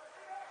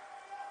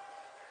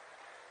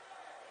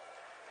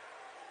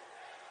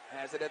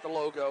 Has it at the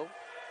logo.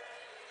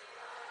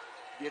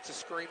 Gets a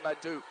screen by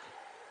Duke.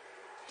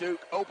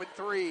 Duke, open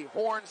 3.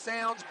 Horn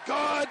sounds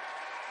good.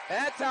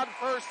 That's how the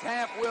first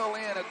half will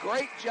end. A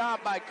great job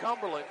by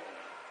Cumberland,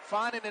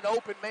 finding an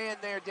open man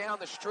there down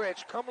the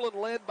stretch. Cumberland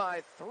led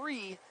by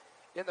 3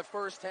 in the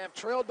first half,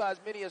 trailed by as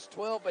many as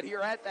 12, but here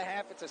at the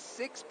half, it's a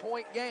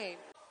 6-point game.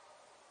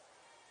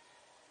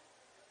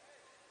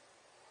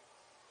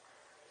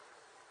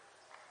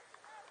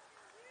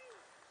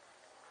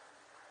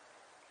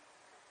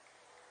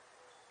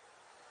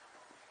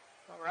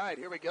 All right,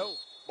 here we go.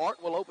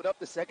 Martin will open up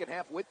the second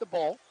half with the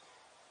ball.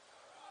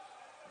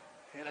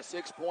 And a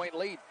 6-point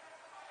lead.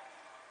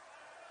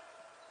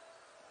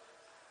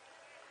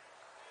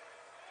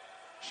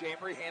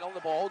 Chambry handling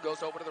the ball,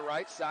 goes over to the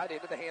right side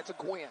into the hands of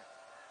Quinn.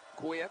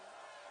 Quinn,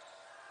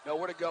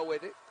 nowhere to go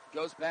with it.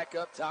 Goes back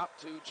up top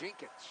to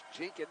Jenkins.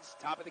 Jenkins,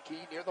 top of the key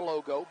near the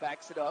logo,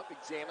 backs it up,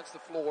 examines the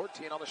floor,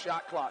 10 on the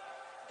shot clock.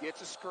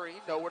 Gets a screen,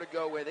 nowhere to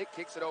go with it,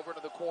 kicks it over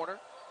into the corner.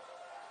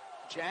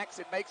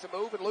 Jackson makes a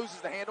move and loses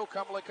the handle.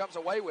 Cumberland comes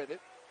away with it.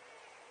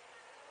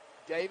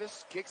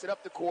 Davis kicks it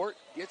up the court,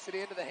 gets it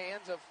into the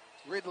hands of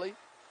Ridley.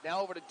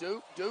 Now over to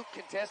Duke. Duke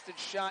contested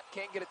shot,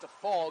 can't get it to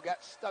fall.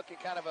 Got stuck in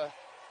kind of a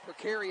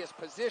precarious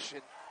position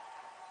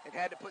and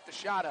had to put the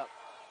shot up.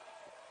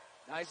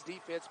 Nice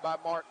defense by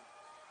Martin.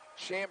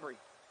 Chambry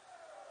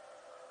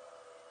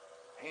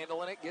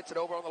handling it, gets it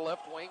over on the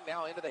left wing,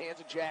 now into the hands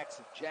of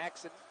Jackson.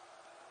 Jackson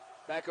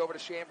back over to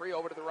Chambry,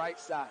 over to the right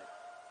side.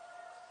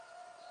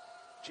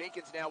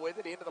 Jenkins now with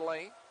it, into the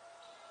lane.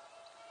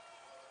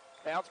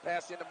 Bounce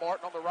pass into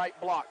Martin on the right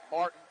block.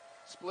 Martin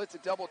splits a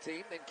double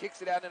team, then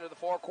kicks it out into the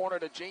far corner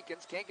to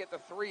Jenkins. Can't get the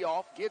three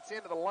off, gets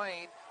into the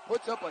lane,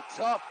 puts up a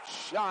tough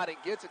shot and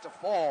gets it to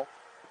fall.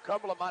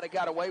 Cumberland might have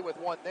got away with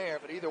one there,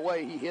 but either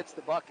way, he hits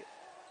the bucket.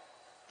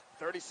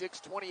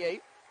 36-28.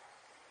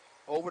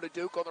 Over to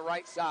Duke on the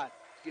right side.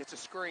 Gets a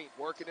screen,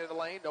 working in the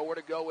lane, nowhere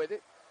to go with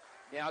it.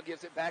 Now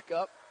gives it back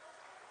up.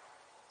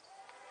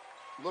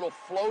 Little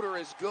floater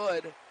is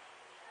good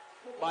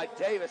by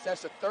Davis.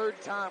 That's the third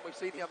time we've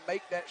seen him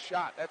make that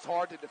shot. That's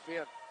hard to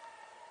defend.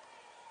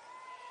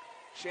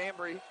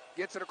 Chambry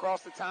gets it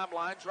across the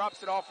timeline,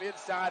 drops it off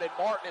inside, and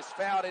Martin is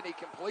fouled, and he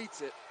completes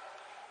it.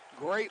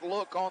 Great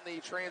look on the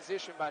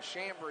transition by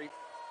Chambry,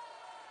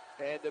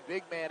 and the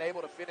big man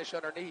able to finish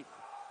underneath.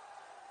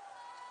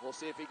 We'll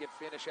see if he can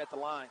finish at the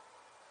line.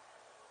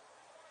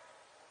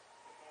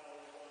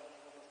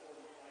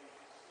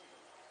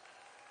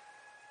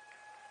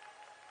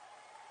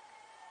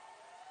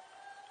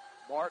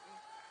 Martin,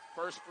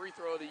 first free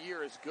throw of the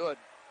year is good.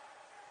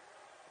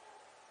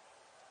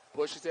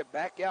 Pushes it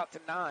back out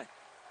to 9.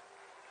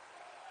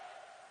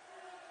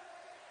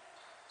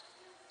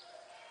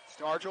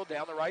 Stargell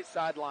down the right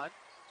sideline.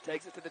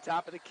 Takes it to the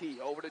top of the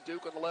key. Over to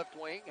Duke on the left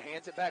wing.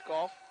 Hands it back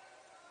off.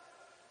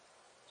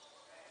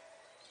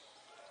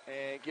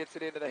 And gets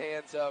it into the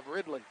hands of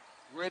Ridley.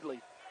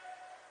 Ridley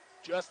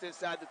just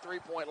inside the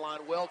three-point line.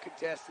 Well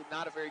contested.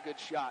 Not a very good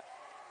shot.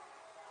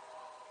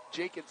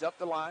 Jenkins up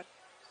the line.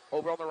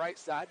 Over on the right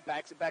side,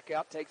 backs it back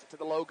out, takes it to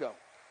the logo.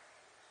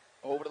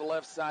 Over to the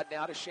left side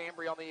now to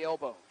Chambry on the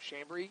elbow.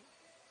 Chambry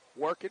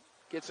working,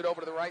 gets it over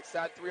to the right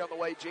side. 3 on the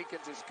way.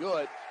 Jenkins is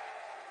good.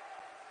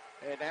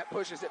 And that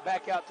pushes it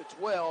back out to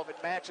 12 and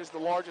matches the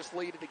largest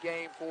lead of the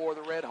game for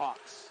the Red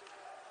Hawks.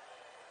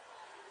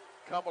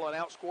 Cumberland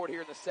outscored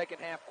here in the second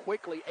half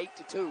quickly,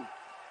 8-2.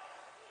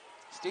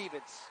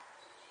 Stevens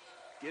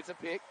gets a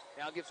pick,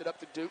 now gives it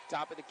up to Duke,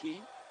 top of the key.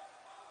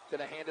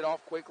 Gonna hand it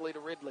off quickly to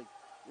Ridley.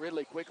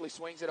 Ridley quickly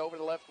swings it over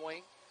the left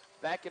wing,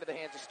 back into the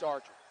hands of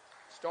Stargell.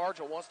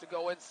 Stargell wants to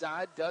go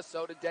inside, does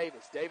so to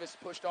Davis. Davis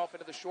pushed off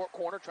into the short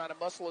corner, trying to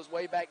muscle his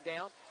way back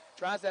down.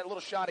 Tries that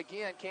little shot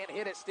again, can't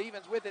hit it.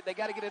 Stevens with it, they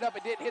got to get it up.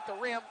 It didn't hit the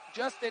rim.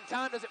 Just in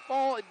time, does it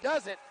fall? It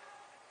doesn't.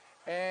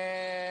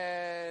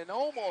 And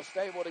almost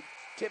able to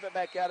tip it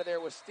back out of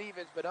there with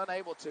Stevens, but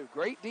unable to.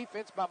 Great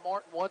defense by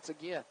Martin once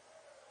again.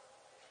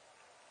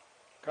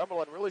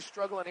 Cumberland really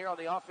struggling here on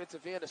the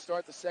offensive end to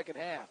start the second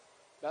half.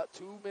 About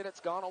 2 minutes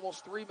gone,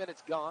 almost 3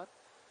 minutes gone.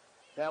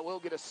 That will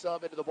get a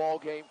sub into the ball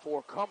game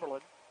for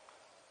Cumberland,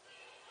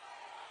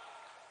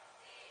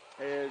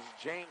 as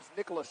James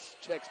Nicholas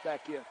checks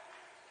back in.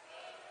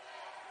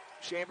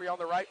 Chambry on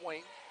the right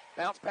wing.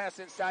 Bounce pass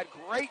inside.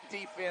 Great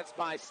defense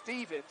by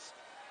Stevens.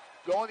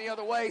 Going the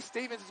other way.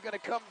 Stevens is going to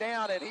come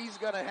down, and he's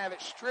going to have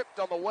it stripped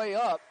on the way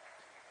up.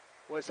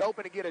 Was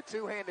hoping to get a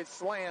two-handed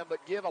slam,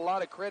 but give a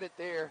lot of credit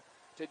there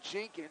to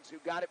Jenkins, who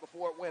got it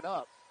before it went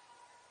up.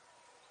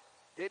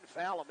 Didn't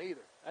foul him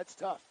either. That's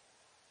tough.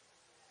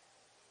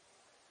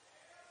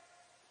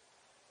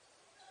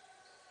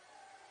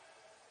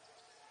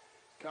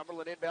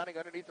 Cumberland inbounding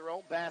underneath their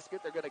own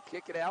basket. They're going to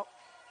kick it out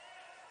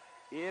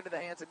into the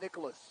hands of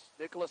Nicholas.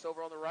 Nicholas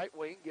over on the right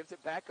wing, gives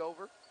it back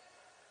over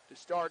to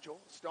Stargell.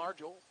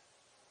 Stargell,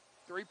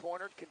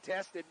 three-pointer,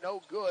 contested,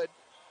 no good.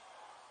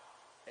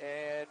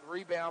 And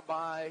rebound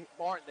by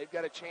Martin. They've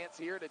got a chance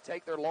here to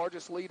take their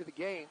largest lead of the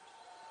game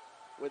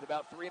with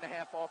about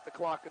 3.5 off the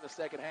clock in the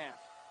second half.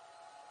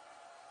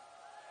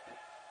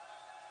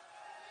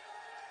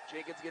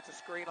 Jenkins gets a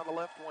screen on the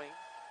left wing.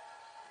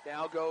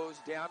 Now goes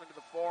down into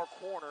the far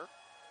corner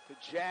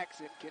to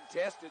Jackson.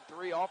 Contested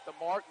three off the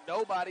mark.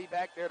 Nobody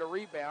back there to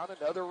rebound.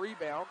 Another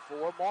rebound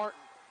for Martin.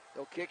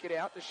 They'll kick it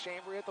out to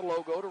Chambry at the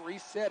logo to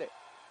reset it.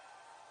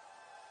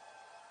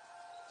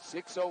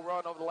 6-0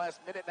 run over the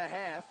last minute and a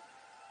half.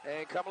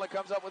 And Cumberland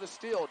comes up with a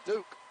steal.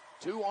 Duke,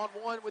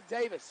 2-on-1 with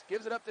Davis.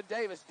 Gives it up to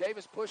Davis.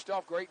 Davis pushed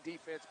off. Great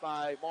defense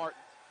by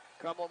Martin.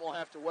 Cumberland will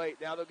have to wait.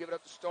 Now they'll give it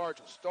up to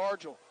Stargell.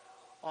 Stargell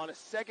on a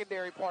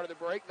secondary part of the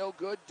break. No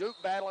good. Duke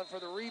battling for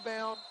the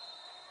rebound.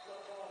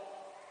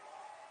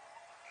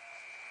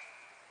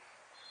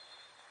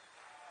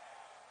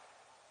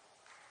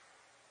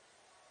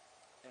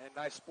 And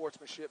nice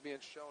sportsmanship being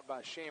shown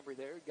by Chambry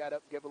there. He got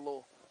up and gave a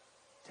little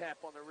tap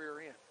on the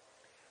rear end.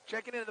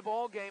 Checking into the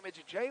ball game is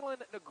Jalen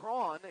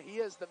Negron. He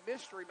is the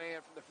mystery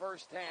man from the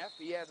first half.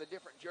 He has a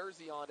different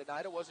jersey on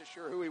tonight. I wasn't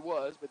sure who he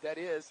was, but that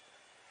is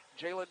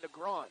Jalen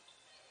Negron.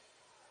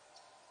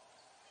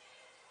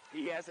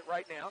 He has it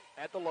right now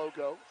at the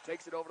logo.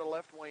 Takes it over to the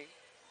left wing.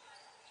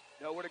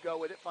 Nowhere to go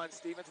with it. Finds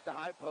Stevens at the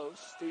high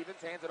post.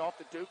 Stevens hands it off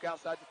to Duke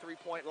outside the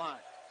three-point line.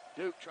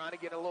 Duke trying to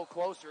get a little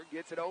closer.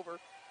 Gets it over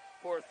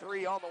for a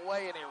three on the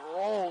way, and it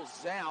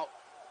rolls out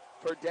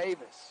for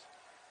Davis.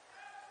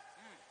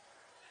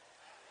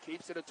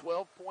 Keeps it a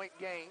 12-point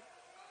game.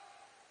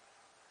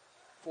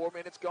 4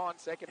 minutes gone,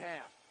 second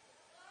half.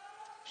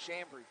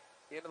 Chambry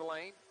into the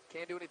lane.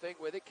 Can't do anything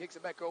with it. Kicks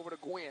it back over to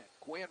Gwynn.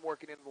 Gwynn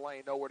working into the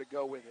lane. Nowhere to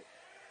go with it.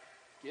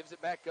 Gives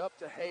it back up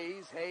to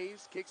Hayes.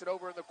 Hayes kicks it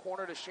over in the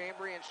corner to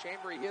Chambry, and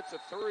Chambry hits a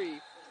three.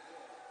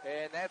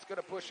 And that's going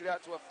to push it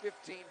out to a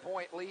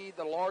 15-point lead,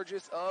 the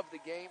largest of the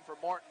game for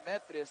Martin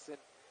Methodist. And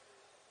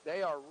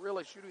they are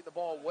really shooting the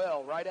ball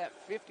well, right at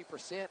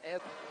 50%.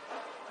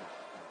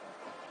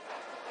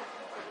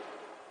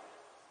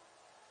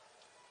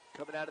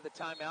 Coming out of the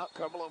timeout,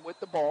 Cumberland with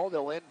the ball.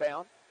 They'll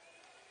inbound.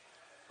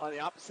 On the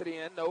opposite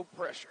end, no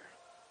pressure.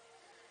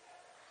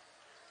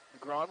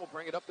 Negron will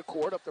bring it up the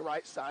court, up the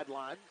right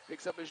sideline.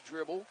 Picks up his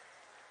dribble.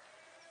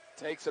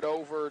 Takes it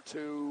over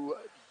to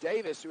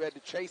Davis, who had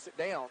to chase it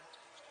down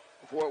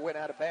before it went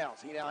out of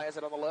bounds. He now has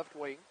it on the left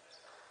wing.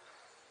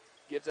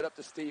 Gives it up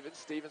to Stevens.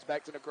 Stevens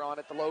back to Negron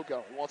at the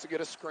logo. He wants to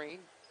get a screen.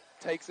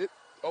 Takes it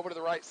over to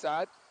the right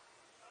side.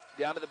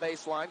 Down to the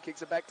baseline.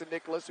 Kicks it back to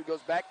Nicholas, who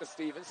goes back to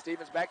Stevens.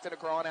 Stevens back to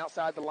Negron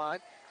outside the line.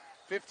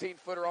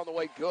 15-footer on the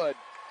way. Good.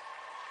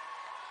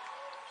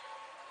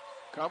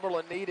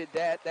 Cumberland needed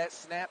that. That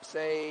snaps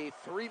a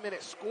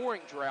 3-minute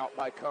scoring drought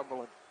by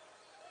Cumberland.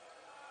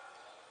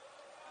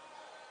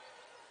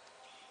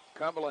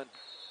 Cumberland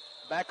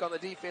back on the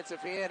defensive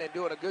end and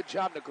doing a good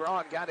job.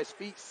 Negron got his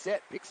feet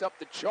set, picks up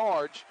the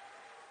charge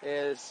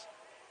as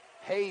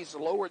Hayes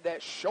lowered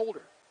that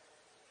shoulder.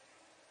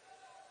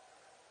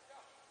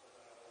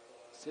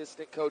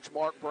 Assistant coach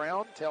Mark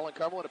Brown telling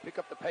Cumberland to pick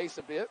up the pace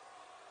a bit.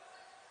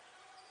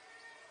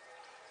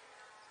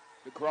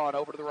 Negron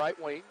over to the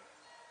right wing.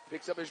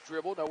 Picks up his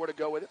dribble, nowhere to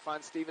go with it.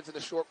 Finds Stevens in the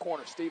short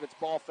corner. Stevens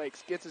ball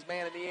fakes, gets his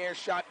man in the air,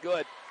 shot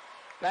good.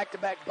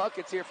 Back-to-back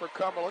buckets here for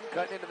Cumberland,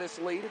 cutting into this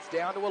lead. It's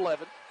down to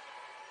 11.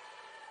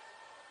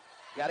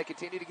 Got to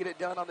continue to get it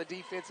done on the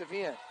defensive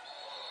end.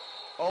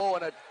 Oh,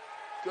 and a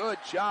good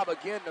job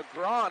again.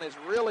 Negron is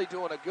really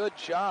doing a good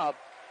job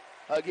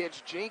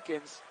against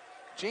Jenkins.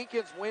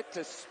 Jenkins went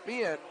to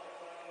spin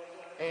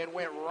and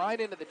went right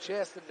into the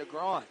chest of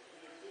Negron.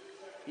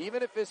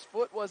 Even if his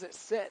foot wasn't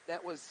set,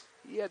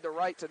 he had the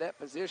right to that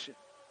position.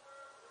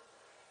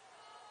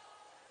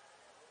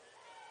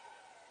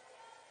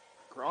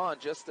 Negron,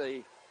 just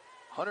a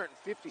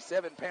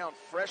 157-pound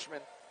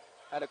freshman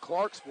out of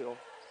Clarksville.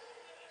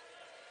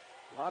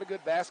 A lot of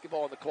good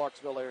basketball in the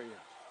Clarksville area.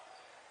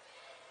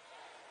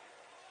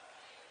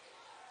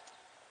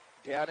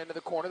 Down into the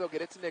corner, they'll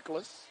get it to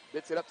Nicholas.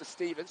 Bits it up to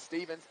Stevens.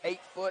 Stevens,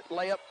 8-foot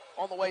layup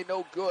on the way,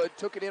 no good.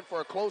 Took it in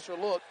for a closer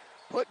look.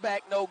 Put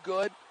back, no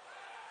good.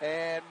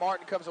 And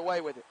Martin comes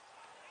away with it.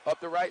 Up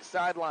the right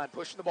sideline,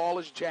 pushing the ball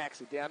is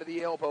Jackson. Down to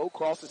the elbow,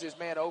 crosses his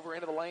man over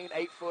into the lane.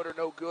 8-footer,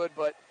 no good,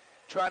 but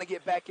trying to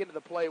get back into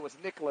the play was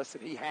Nicholas,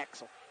 and he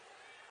hacks him.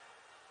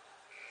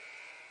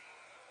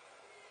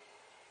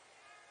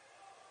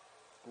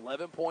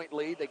 $11-point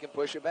lead. They can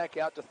push it back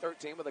out to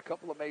 13 with a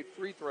couple of made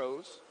free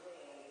throws.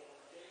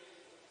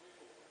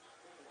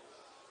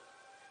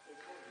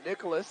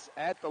 Nicholas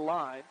at the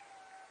line.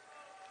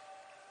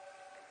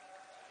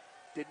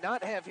 Did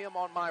not have him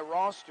on my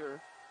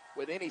roster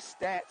with any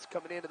stats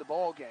coming into the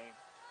ball game.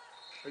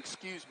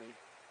 Excuse me.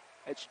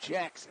 That's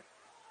Jackson.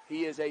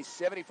 He is a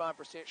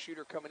 75%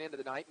 shooter coming into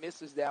the night.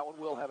 Misses that one.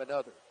 We'll have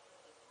another.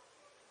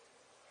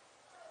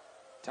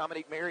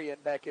 Dominique Marion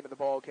back into the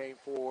ball game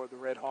for the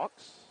Red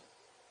Hawks.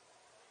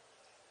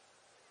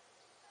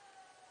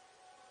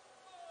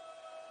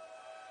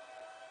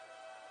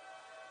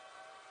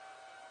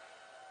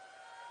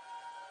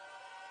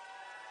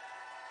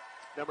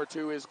 Number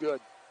 2 is good.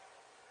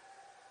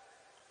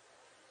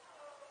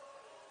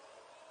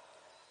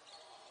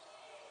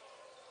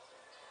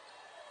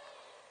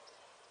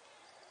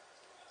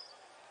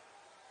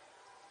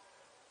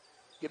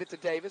 Get it to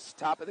Davis,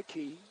 top of the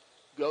key.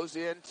 Goes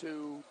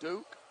into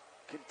Duke.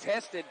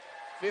 Contested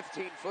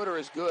 15-footer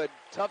is good.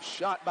 Tough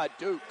shot by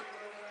Duke.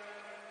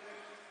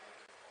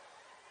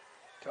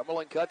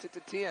 Cumberland cuts it to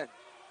 10.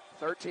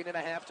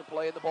 13.5 to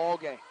play in the ball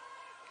game.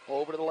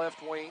 Over to the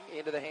left wing,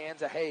 into the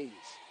hands of Hayes.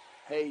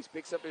 Hayes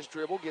picks up his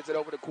dribble, gives it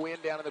over to Quinn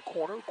down in the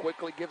corner.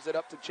 Quickly gives it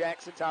up to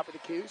Jackson, top of the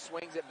key.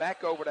 Swings it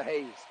back over to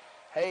Hayes.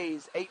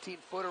 Hayes,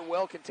 18-footer,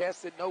 well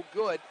contested, no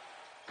good.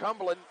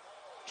 Cumberland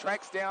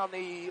tracks down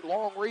the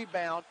long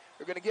rebound.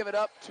 They're going to give it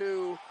up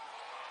to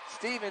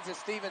Stevens, and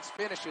Stevens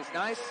finishes.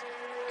 Nice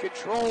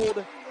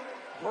controlled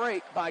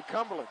break by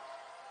Cumberland.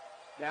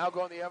 Now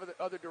going the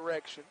other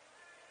direction.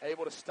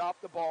 Able to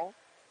stop the ball,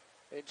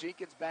 and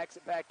Jenkins backs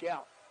it back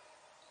out.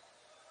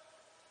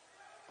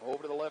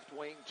 Over to the left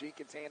wing,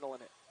 Jenkins handling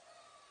it.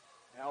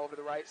 Now over to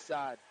the right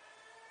side.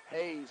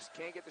 Hayes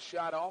can't get the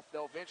shot off.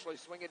 They'll eventually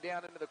swing it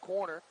down into the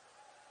corner.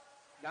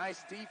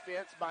 Nice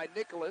defense by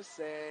Nicholas,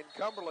 and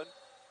Cumberland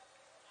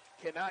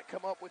cannot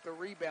come up with the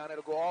rebound.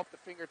 It'll go off the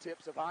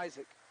fingertips of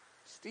Isaac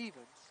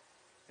Stevens,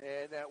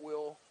 and that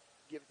will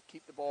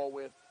keep the ball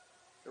with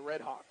the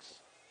Red Hawks.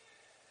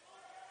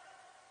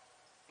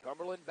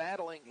 Cumberland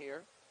battling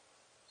here.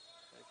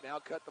 They've now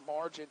cut the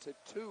margin to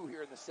 2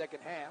 here in the second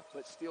half,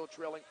 but still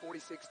trailing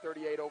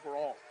 46-38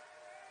 overall.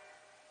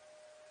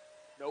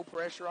 No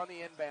pressure on the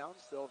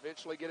inbounds. They'll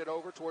eventually get it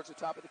over towards the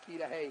top of the key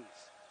to Hayes.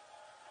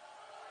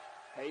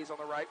 Hayes on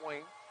the right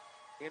wing,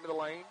 into the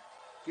lane,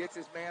 gets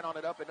his man on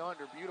it up and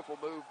under. Beautiful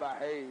move by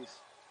Hayes.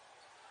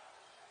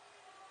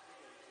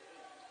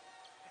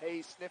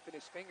 Hayes sniffing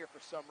his finger for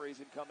some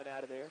reason coming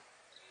out of there.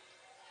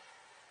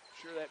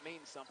 Sure that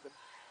means something.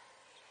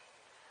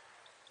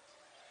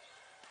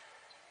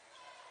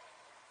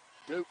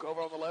 Duke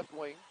over on the left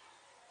wing.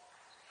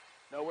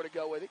 Nowhere to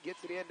go with it.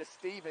 Gets it in to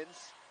Stevens.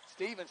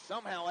 Stevens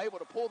somehow able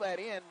to pull that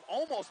in.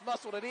 Almost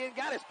muscled it in.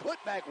 Got his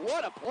putback.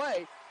 What a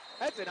play.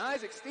 That's an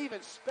Isaac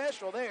Stevens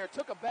special there.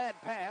 Took a bad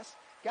pass.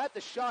 Got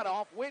the shot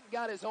off. Went and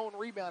got his own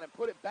rebound and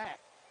put it back.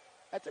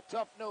 That's a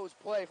tough-nosed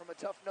play from a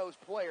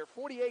tough-nosed player.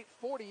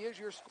 48-40 is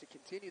yours to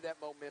continue that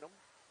momentum.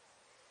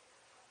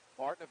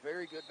 Martin, a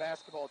very good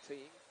basketball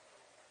team.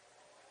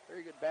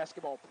 Very good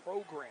basketball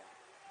program.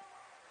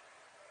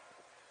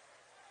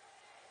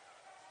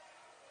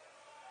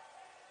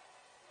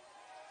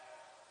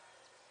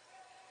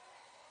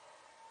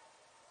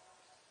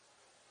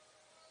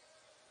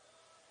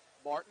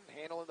 Martin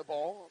handling the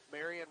ball.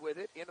 Marion with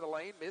it. Into the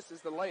lane.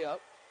 Misses the layup.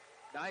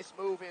 Nice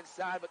move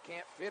inside, but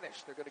can't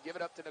finish. They're going to give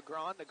it up to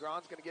Negron.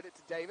 Negron's going to get it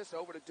to Davis.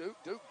 Over to Duke.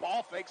 Duke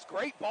ball fakes.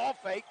 Great ball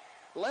fake.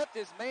 Left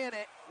his man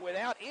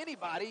without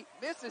anybody.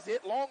 Misses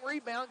it. Long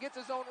rebound. Gets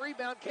his own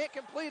rebound. Can't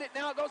complete it.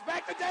 Now it goes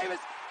back to Davis.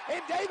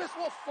 And Davis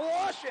will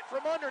flush it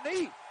from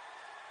underneath.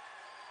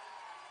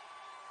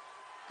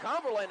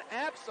 Cumberland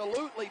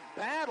absolutely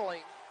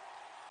battling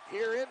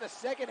here in the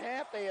second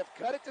half. They have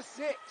cut it to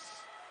 6.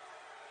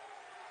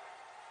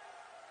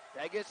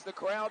 That gets the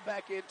crowd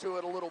back into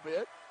it a little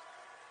bit.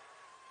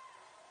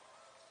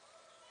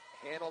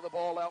 Handle the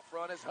ball out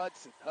front is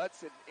Hudson.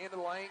 Hudson into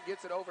the lane,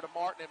 gets it over to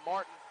Martin, and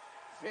Martin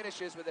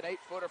finishes with an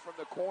 8-footer from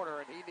the corner,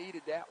 and he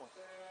needed that one.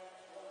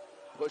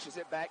 Pushes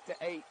it back to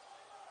 8.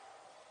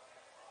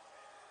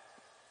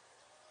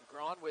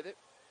 Negron with it.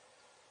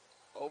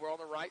 Over on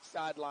the right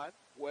sideline.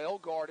 Well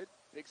guarded.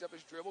 Picks up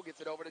his dribble,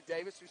 gets it over to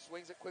Davis, who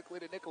swings it quickly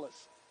to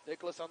Nicholas.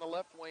 Nicholas on the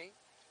left wing.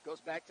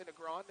 Goes back to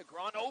Negron.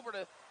 Negron over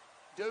to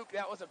Duke.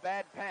 That was a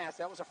bad pass.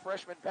 That was a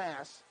freshman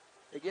pass.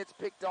 It gets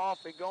picked off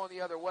and going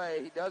the other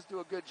way. He does do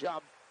a good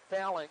job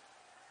fouling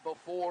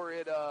before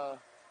he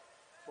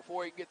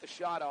can get the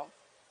shot off.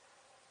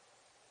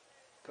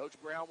 Coach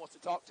Brown wants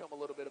to talk to him a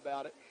little bit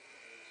about it.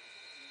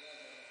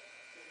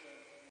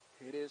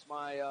 It is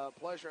my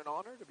pleasure and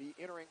honor to be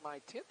entering my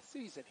 10th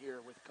season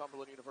here with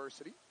Cumberland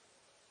University.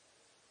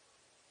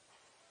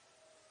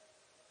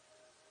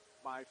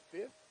 My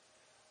 5th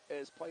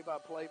as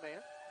play-by-play man.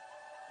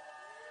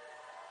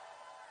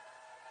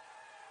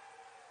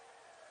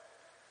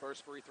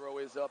 First free throw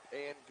is up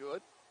and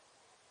good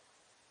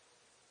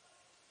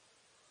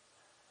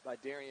by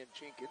Darian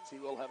Jenkins. He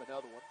will have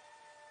another one.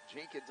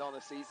 Jenkins on the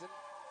season.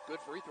 Good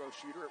free throw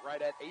shooter at right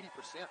at 80%.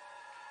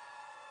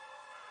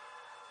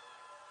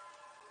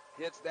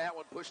 Hits that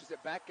one, pushes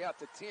it back out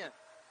to 10.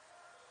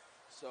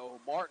 So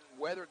Martin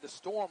weathered the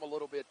storm a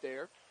little bit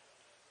there.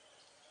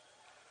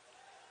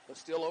 But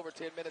still over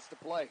 10 minutes to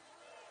play.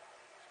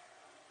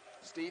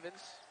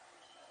 Stevens,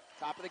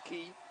 top of the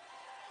key.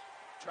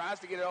 Tries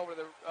to get it over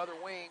the other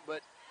wing,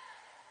 but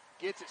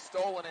gets it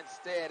stolen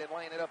instead, and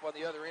laying it up on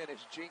the other end is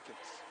Jenkins.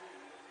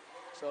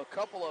 So a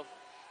couple of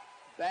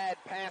bad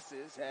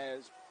passes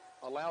has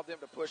allowed them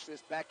to push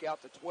this back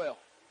out to 12.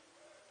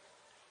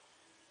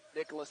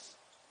 Nicholas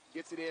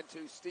gets it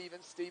into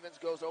Stevens. Stevens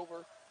goes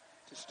over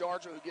to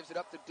Starger, who gives it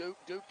up to Duke.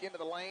 Duke into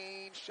the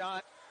lane.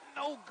 Shot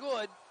no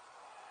good.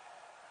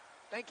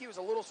 I think he was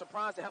a little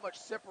surprised at how much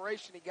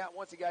separation he got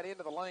once he got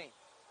into the lane.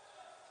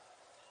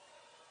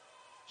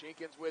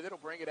 Jenkins with it, will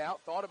bring it out.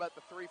 Thought about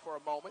the 3 for a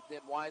moment,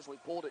 then wisely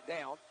pulled it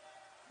down.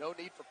 No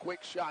need for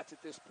quick shots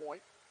at this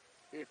point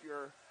if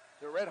you're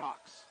the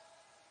Redhawks.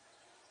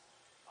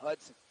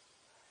 Hudson,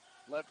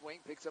 left wing,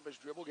 picks up his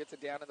dribble, gets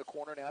it down in the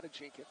corner now to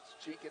Jenkins.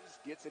 Jenkins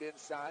gets it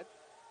inside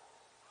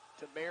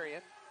to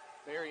Marion.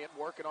 Marion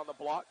working on the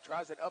block,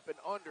 tries it up and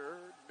under.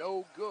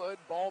 No good.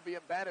 Ball being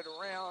batted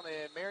around,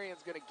 and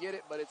Marion's going to get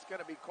it, but it's going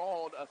to be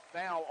called a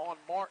foul on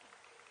Martin.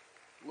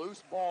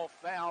 Loose ball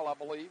foul, I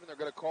believe, and they're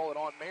going to call it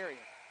on Marion.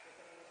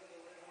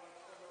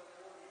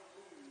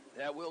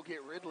 That will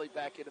get Ridley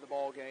back into the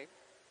ball game.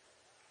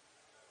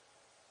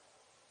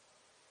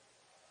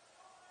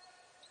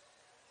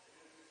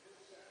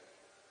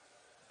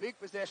 Big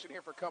possession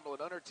here for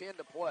Cumberland. Under 10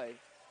 to play.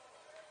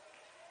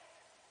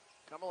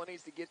 Cumberland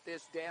needs to get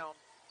this down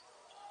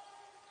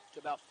to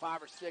about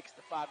 5 or 6,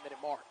 the 5-minute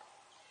mark.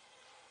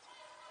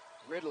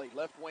 Ridley,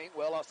 left wing,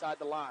 well outside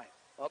the line.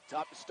 Up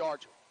top to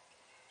Stargell.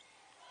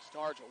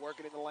 Stargell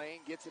working in the lane,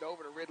 gets it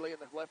over to Ridley in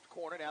the left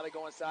corner. Now they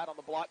go inside on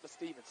the block to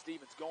Stevens.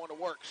 Stevens going to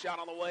work. Shot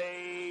on the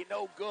way,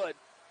 no good.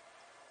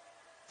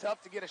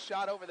 Tough to get a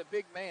shot over the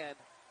big man.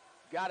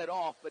 Got it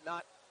off, but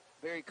not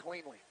very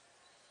cleanly.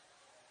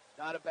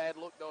 Not a bad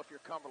look, though, if you're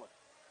Cumberland.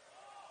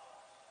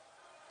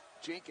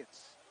 Jenkins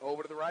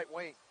over to the right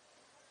wing.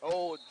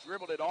 Oh,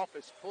 dribbled it off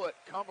his foot.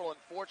 Cumberland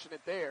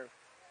fortunate there.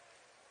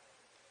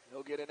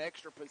 They'll get an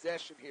extra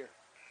possession here.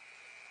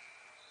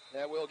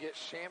 That will get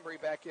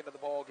Chambry back into the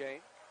ball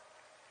game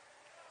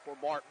for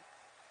Martin.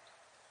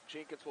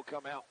 Jenkins will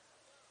come out.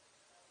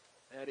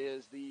 That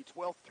is the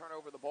 12th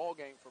turnover of the ball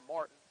game for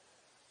Martin.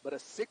 But a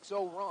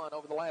 6-0 run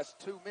over the last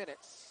 2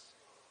 minutes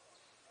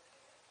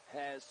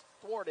has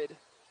thwarted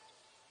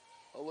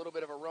a little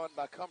bit of a run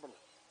by Cumberland.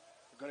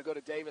 We're going to go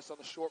to Davis on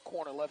the short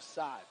corner, left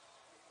side.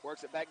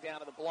 Works it back down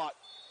to the block.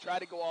 Tried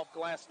to go off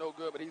glass, no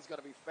good, but he's going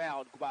to be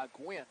fouled by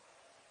Gwynn.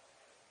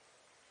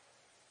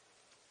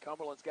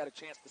 Cumberland's got a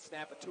chance to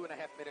snap a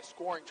 2.5-minute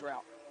scoring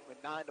drought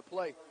with 9 to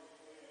play.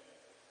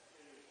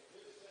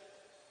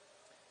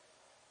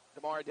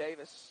 DeMar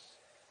Davis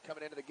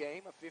coming into the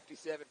game, a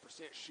 57%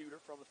 shooter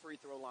from the free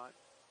throw line.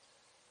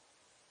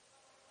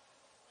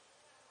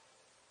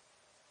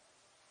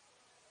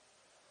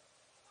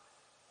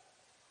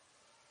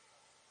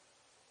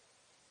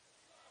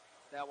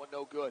 That one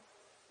no good.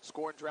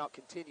 Scoring drought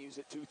continues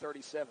at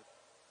 2:37.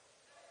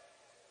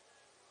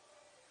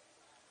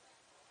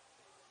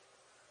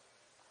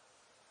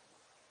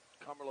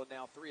 Cumberland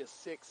now 3 of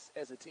 6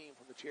 as a team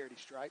from the charity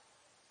stripe.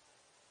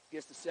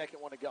 Gets the second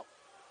one to go.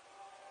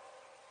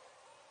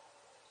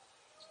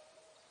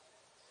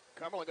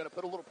 Cumberland going to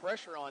put a little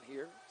pressure on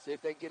here, see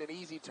if they can get an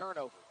easy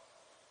turnover.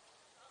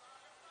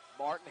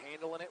 Martin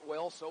handling it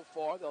well so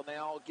far. They'll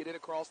now get it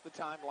across the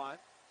timeline.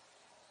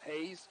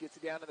 Hayes gets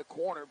it down to the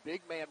corner.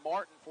 Big man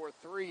Martin for a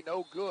three,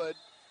 no good,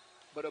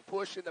 but a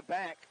push in the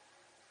back,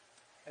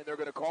 and they're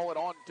going to call it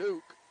on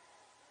Duke.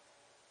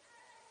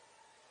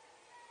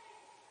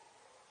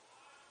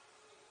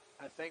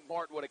 I think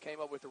Martin would have came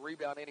up with the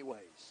rebound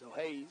anyways. So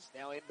Hayes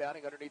now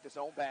inbounding underneath his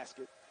own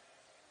basket.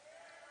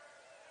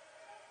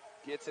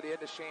 Gets it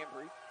into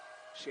Chambry.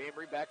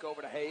 Chambry back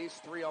over to Hayes.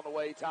 Three on the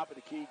way, top of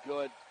the key,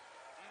 good.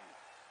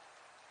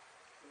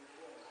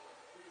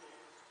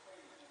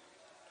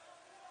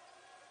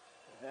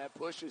 That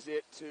pushes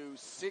it to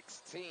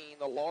 16,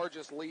 the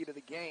largest lead of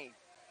the game.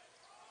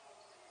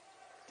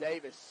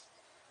 Davis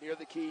near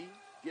the key,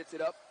 gets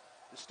it up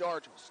to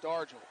Stargell.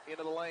 Stargell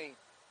into the lane.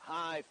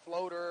 High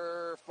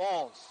floater,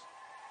 falls.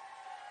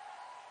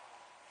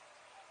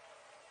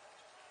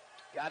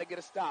 Got to get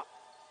a stop.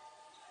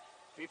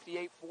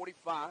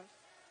 58-45.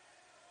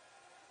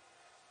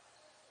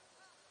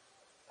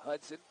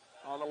 Hudson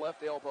on the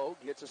left elbow,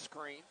 gets a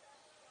screen.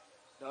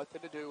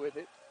 Nothing to do with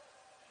it.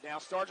 Now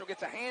Stargell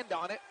gets a hand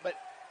on it, but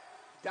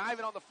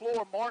diving on the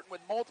floor, Martin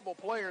with multiple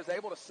players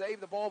able to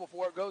save the ball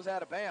before it goes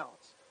out of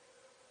bounds.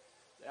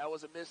 That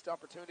was a missed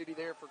opportunity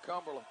there for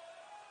Cumberland.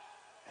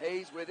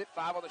 Hayes with it,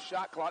 5 on the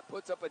shot clock,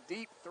 puts up a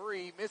deep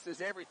three,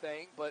 misses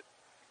everything, but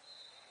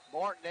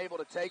Martin able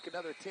to take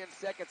another 10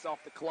 seconds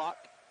off the clock,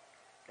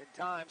 and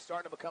time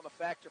starting to become a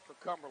factor for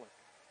Cumberland.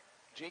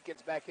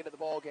 Jenkins back into the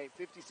ball game,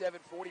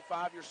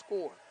 57-45 your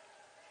score.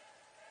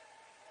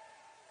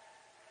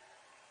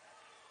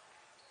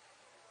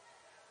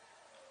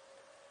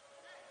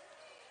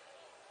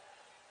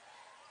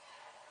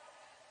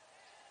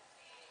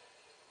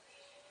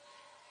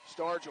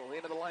 Stargell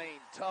into the lane,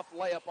 tough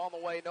layup on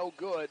the way, no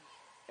good.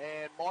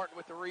 And Martin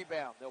with the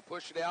rebound. They'll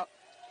push it out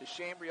to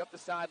Chambry up the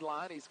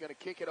sideline. He's going to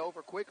kick it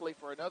over quickly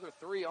for another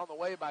three on the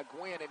way by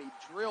Gwynn, and he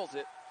drills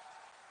it.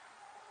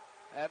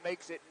 That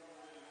makes it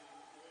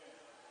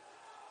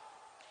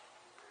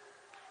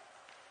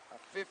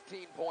a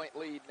 15-point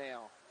lead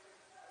now.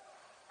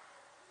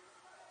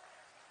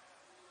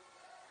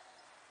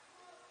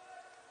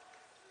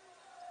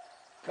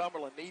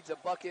 Cumberland needs a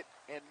bucket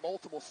and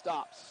multiple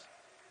stops.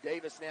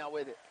 Davis now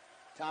with it.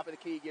 Top of the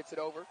key, gets it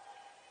over.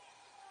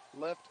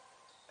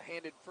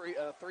 Left-handed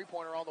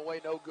three-pointer on the way,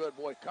 no good.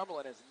 Boy,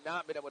 Cumberland has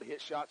not been able to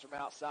hit shots from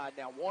outside.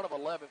 Now 1 of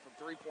 11 from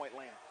three-point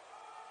land.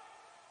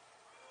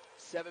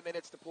 7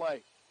 minutes to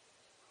play.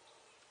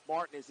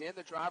 Martin is in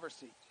the driver's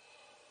seat.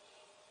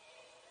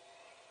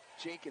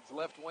 Jenkins,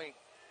 left wing.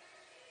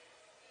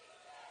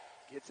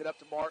 Gets it up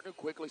to Martin, who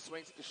quickly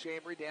swings it to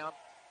Chambry. Down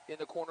in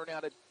the corner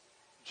now to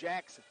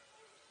Jackson.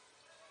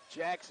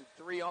 Jackson,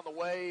 3 on the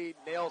way,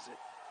 nails it.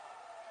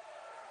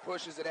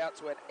 Pushes it out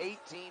to an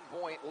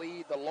 18-point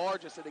lead, the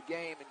largest of the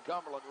game, and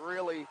Cumberland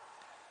really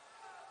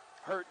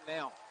hurting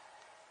now.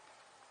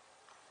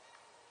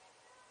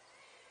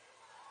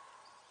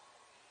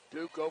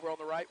 Duke over on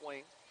the right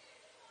wing.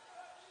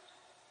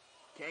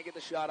 Can't get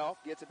the shot off.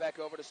 Gets it back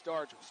over to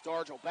Stargell.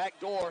 Stargell, back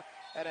door,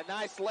 and a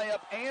nice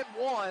layup and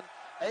one.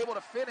 Able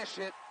to finish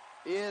it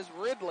is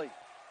Ridley.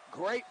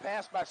 Great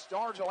pass by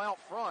Stargell out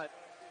front.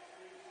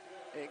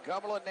 And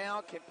Cumberland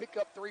now can pick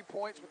up 3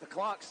 points with the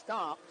clock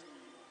stopped.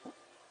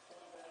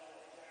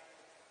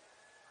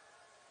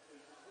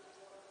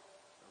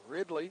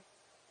 Ridley,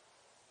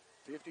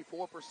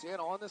 54%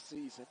 on the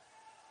season.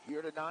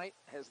 Here tonight,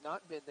 has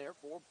not been there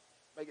for,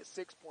 make it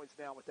 6 points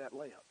down with that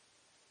layup.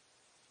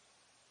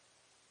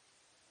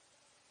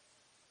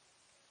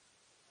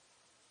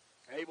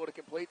 Able to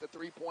complete the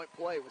three-point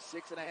play with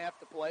 6.5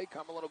 to play.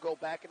 Cumberland will go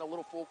back in a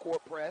little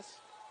full-court press.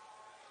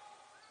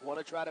 Want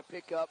to try to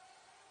pick up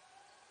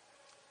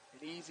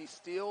an easy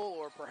steal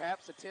or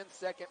perhaps a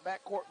 10-second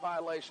backcourt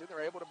violation.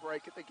 They're able to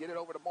break it. They get it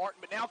over to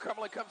Martin, but now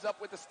Cumberland comes up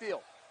with the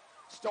steal.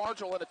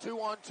 Stargell in a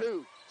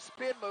 2-on-2.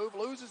 Spin move,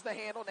 loses the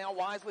handle, now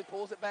wisely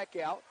pulls it back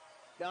out.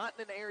 Not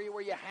in an area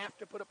where you have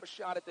to put up a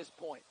shot at this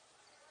point.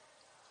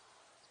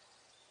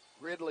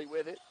 Ridley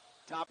with it.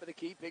 Top of the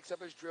key, picks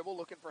up his dribble,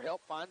 looking for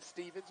help, finds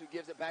Stevens, who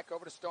gives it back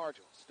over to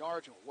Stargell.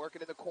 Stargell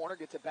working in the corner,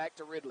 gets it back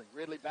to Ridley.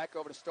 Ridley back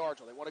over to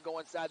Stargell. They want to go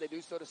inside, they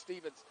do so to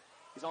Stevens.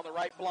 He's on the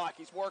right block,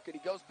 he's working, he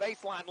goes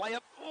baseline,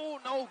 layup, oh,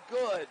 no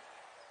good.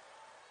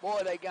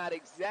 Boy, they got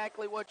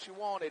exactly what you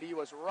wanted. He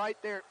was right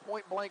there at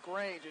point-blank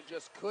range and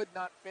just could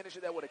not finish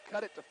it. That would have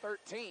cut it to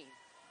 13.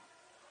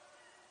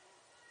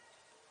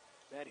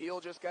 That heel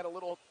just got a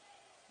little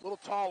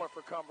taller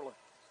for Cumberland.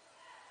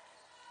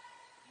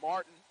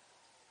 Martin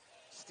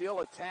still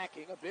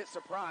attacking, a bit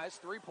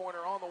surprised.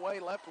 Three-pointer on the way,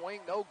 left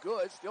wing, no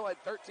good. Still had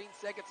 13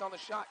 seconds on the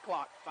shot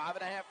clock. 5.5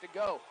 to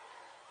go.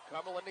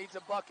 Cumberland needs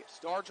a bucket.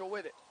 Stargell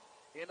with it.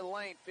 Into the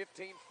lane,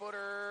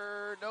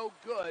 15-footer, no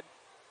good.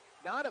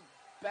 Not a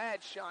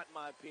bad shot in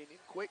my opinion.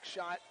 Quick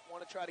shot,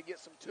 want to try to get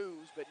some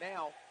twos, but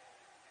now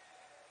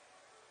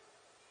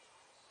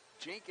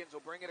Jenkins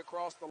will bring it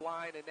across the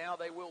line, and now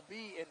they will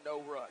be in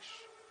no rush.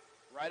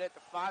 Right at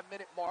the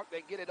 5-minute mark,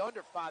 they get it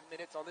under 5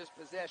 minutes on this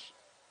possession.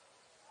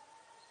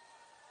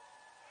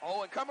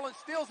 Oh, and Cumberland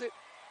steals it,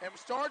 and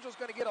Stargell's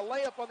going to get a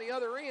layup on the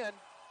other end.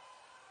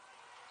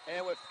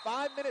 And with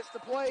 5 minutes to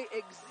play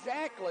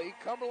exactly,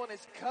 Cumberland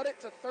has cut it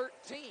to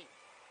 13.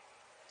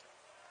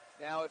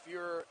 Now, if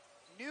you're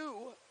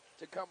new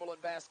to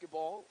Cumberland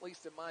basketball, at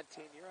least in my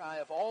tenure, I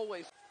have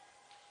always...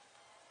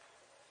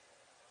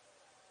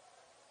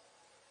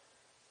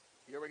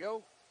 Here we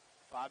go.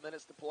 5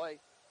 minutes to play.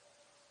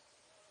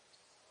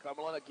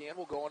 Cumberland again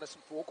will go into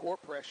some full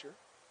court pressure.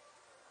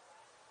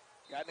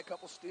 Gotten a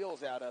couple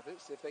steals out of it.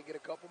 See if they get a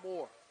couple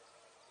more.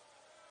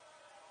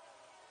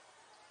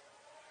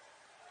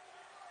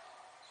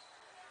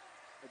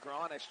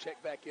 Negron has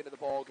checked back into the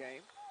ball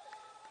game.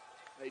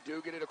 They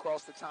do get it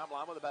across the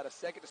timeline with about a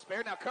second to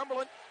spare. Now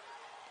Cumberland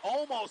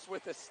almost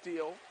with a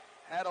steal.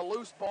 Had a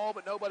loose ball,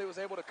 but nobody was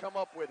able to come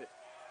up with it.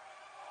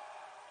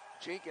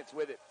 Jenkins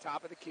with it,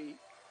 top of the key.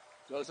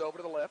 Goes over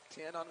to the left,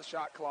 10 on the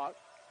shot clock.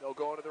 They'll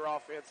go into their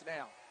offense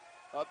now.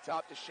 Up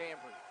top to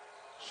Chambry.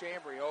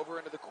 Chambry over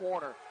into the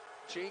corner.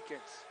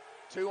 Jenkins,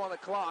 2 on the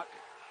clock.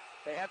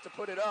 They have to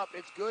put it up.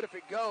 It's good if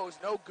it goes.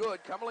 No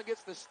good. Cumberland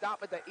gets the stop,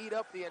 but they eat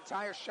up the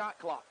entire shot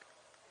clock.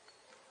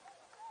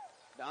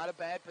 Not a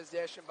bad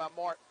possession by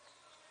Martin.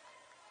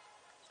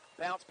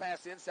 Bounce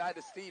pass inside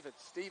to Stevens.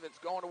 Stevens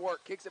going to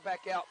work. Kicks it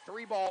back out.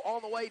 3-ball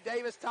on the way.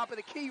 Davis, top of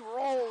the key,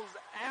 rolls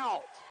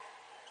out.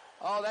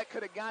 Oh, that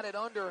could have got it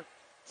under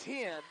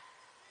 10.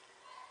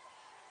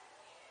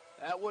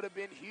 That would have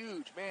been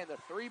huge. Man, the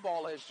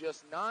 3-ball has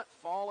just not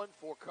fallen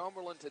for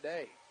Cumberland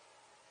today.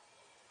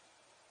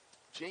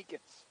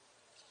 Jenkins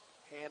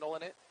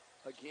handling it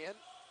again.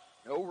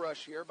 No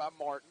rush here by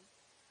Martin.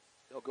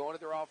 They'll go into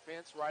their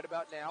offense right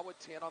about now with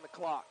 10 on the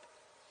clock.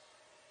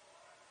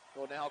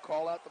 They'll now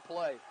call out the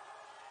play.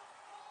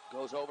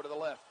 Goes over to the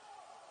left.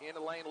 In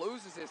the lane,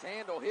 loses his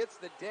handle, hits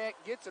the deck,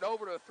 gets it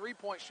over to a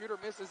three-point shooter,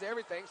 misses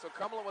everything. So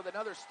Cumberland with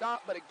another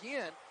stop, but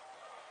again,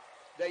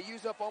 they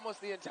use up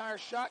almost the entire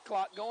shot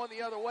clock going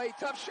the other way.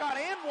 Tough shot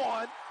and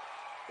one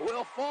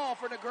will fall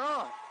for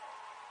Negron.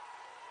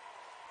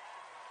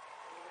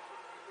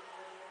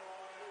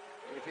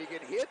 If he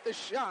can hit the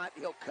shot,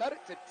 he'll cut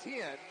it to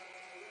 10.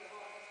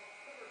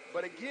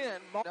 But again,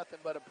 nothing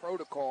but a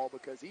protocol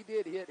because he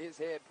did hit his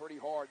head pretty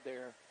hard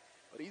there.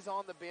 But he's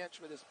on the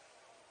bench with his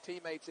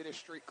teammates in his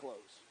street clothes.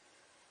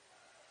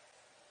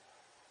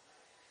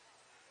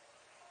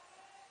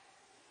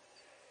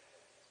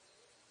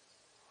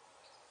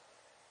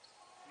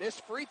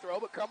 Missed free throw,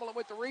 but Cumberland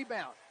with the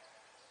rebound.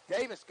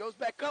 Davis goes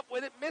back up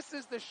with it,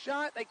 misses the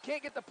shot. They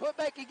can't get the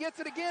putback. He gets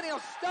it again. He'll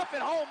stuff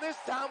it home this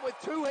time with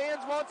two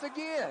hands once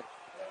again.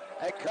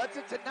 That cuts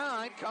it to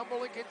 9.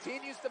 Cumberland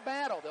continues to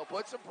battle. They'll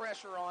put some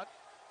pressure on.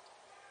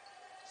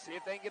 See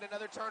if they can get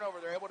another turnover.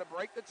 They're able to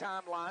break the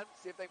timeline.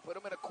 See if they can put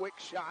them in a quick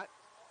shot.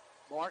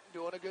 Martin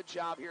doing a good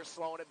job here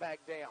slowing it back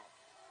down.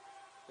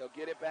 They'll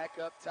get it back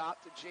up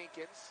top to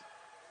Jenkins.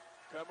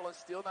 Cumberland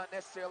still not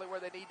necessarily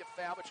where they need to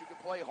foul, but you can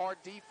play hard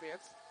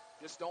defense.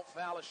 Just don't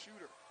foul a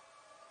shooter.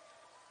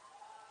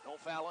 Don't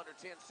foul under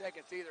 10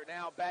 seconds either.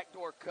 Now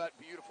backdoor cut,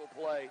 beautiful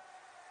play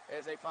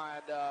as they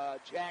find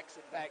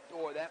Jackson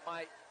backdoor. That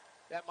might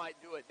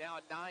do it. Now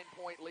a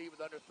 9-point lead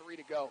with under 3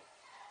 to go.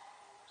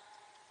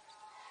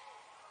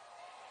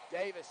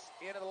 Davis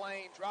into the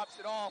lane, drops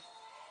it off.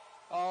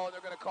 Oh,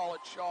 they're going to call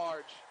a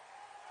charge.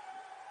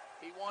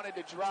 He wanted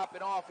to drop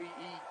it off. He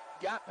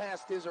got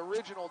past his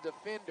original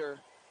defender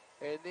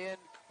and then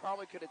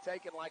probably could have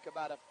taken like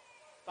about a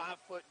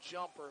 5-foot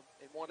jumper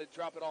and wanted to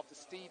drop it off to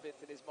Stevens,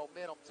 and his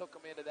momentum took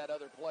him into that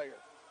other player.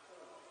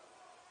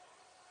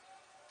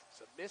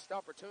 Some missed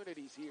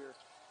opportunities here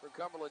for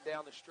Cumberland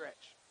down the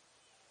stretch.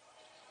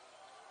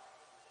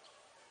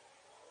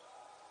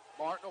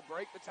 Martin will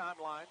break the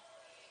timeline.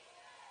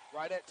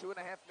 Right at 2.5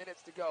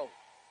 minutes to go.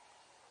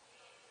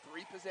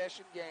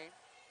 3-possession game.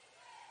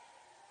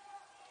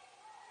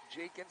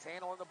 Jenkins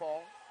handling the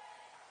ball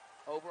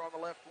over on the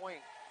left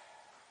wing.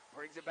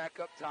 Brings it back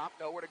up top,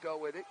 nowhere to go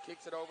with it.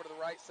 Kicks it over to the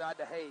right side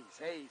to Hayes.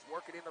 Hayes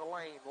working into the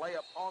lane.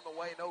 Layup on the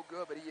way, no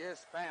good, but he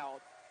is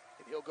fouled,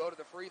 and he'll go to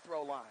the free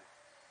throw line.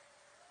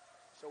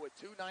 So with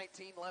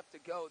 2:19 left to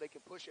go, they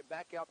can push it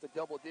back out to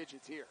double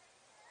digits here.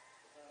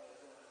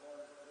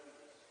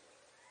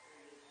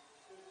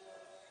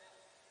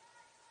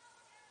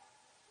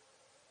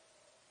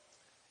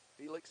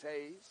 Felix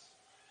Hayes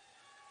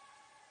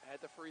at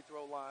the free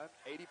throw line,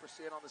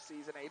 80% on the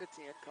season, 8 of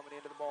 10 coming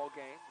into the ball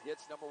game.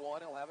 Hits number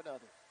one, he'll have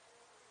another.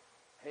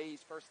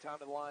 Hayes, first time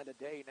to the line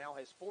today, now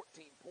has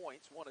 14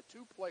 points, one of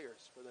two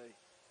players for the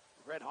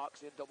Red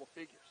Hawks in double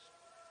figures.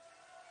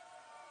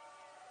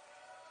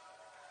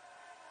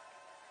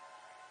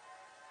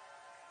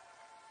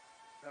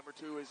 Number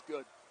two is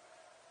good.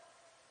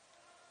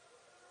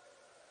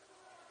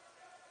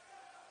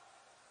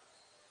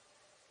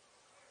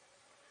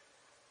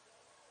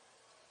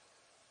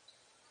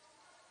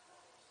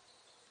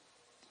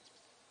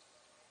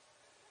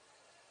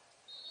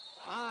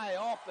 High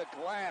off the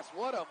glass.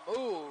 What a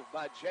move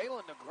by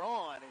Jalen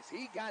Negron as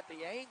he got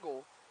the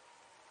angle.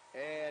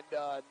 And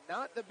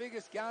not the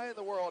biggest guy in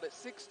the world at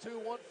 6'2",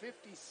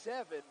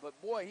 157,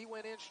 but boy, he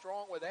went in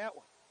strong with that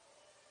one.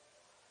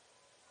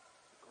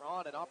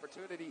 Negron, an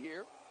opportunity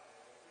here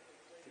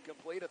to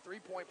complete a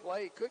three-point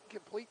play. He couldn't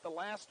complete the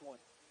last one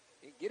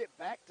and get it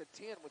back to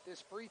 10 with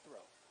this free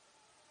throw.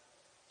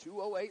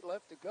 2:08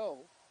 left to go.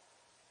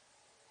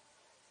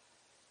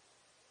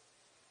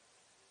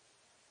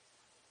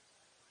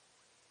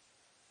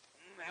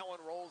 That one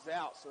rolls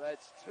out, so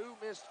that's two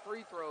missed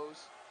free throws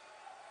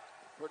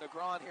for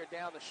Negron here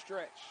down the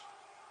stretch.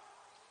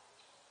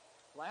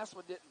 Last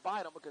one didn't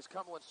bite him because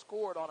Cumberland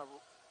scored on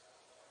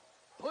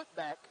a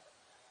putback,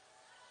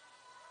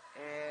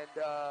 and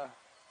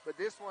but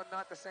this one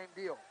not the same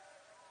deal.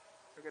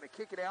 They're going to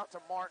kick it out to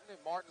Martin, and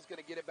Martin's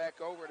going to get it back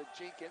over to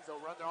Jenkins. They'll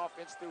run their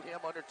offense through him,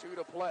 under 2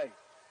 to play.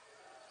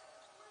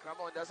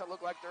 Cumberland doesn't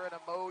look like they're in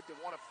a mode to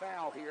want to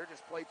foul here.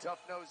 Just play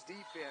tough-nosed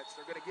defense.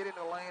 They're going to get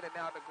into the lane, and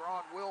now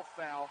Negron will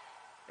foul,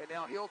 and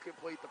now he'll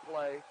complete the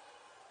play.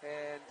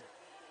 And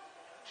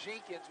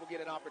Jenkins will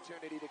get an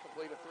opportunity to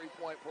complete a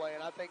three-point play,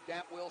 and I think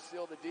that will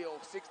seal the deal.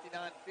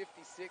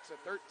 69-56, a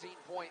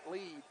 13-point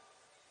lead.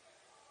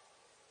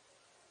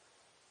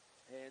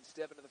 And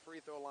stepping to the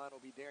free throw line will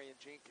be Darian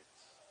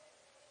Jenkins.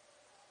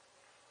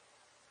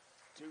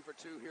 2 for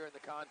 2 here in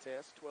the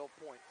contest, 12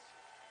 points.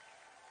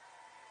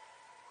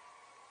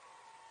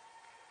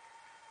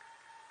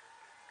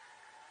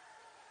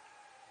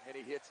 And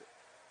he hits it.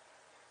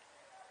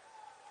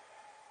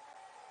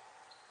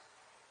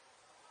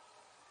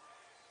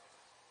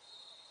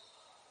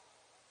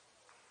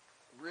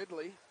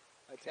 Ridley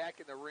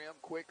attacking the rim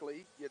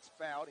quickly, gets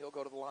fouled. He'll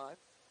go to the line.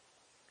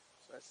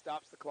 So that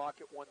stops the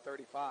clock at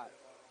 1:35.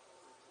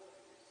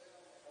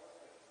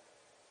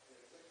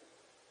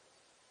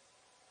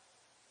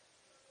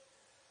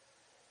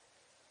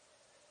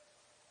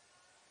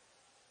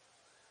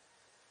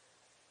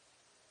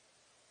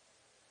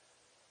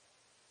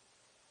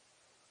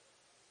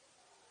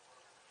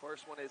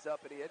 First one is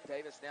up and in.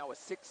 Davis now with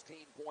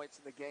 16 points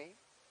in the game.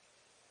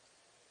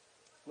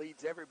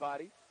 Leads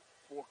everybody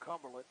for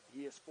Cumberland.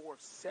 He is 4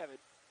 of 7.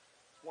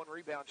 1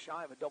 rebound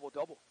shy of a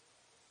double-double.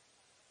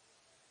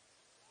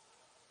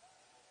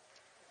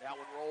 That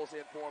one rolls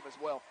in for him as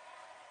well.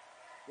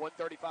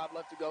 1:35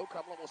 left to go.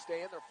 Cumberland will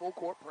stay in their full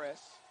court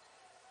press.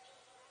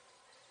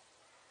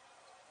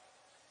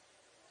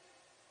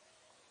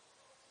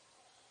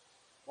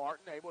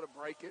 Martin able to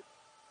break it.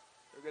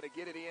 They're going to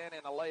get it in,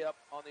 and a layup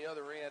on the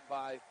other end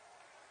by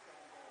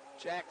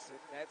Jackson.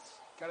 That's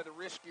kind of the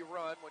risk you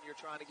run when you're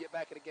trying to get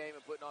back in the game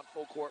and putting on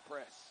full court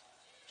press.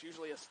 It's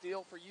usually a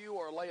steal for you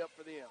or a layup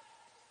for them.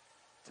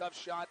 Tough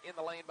shot in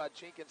the lane by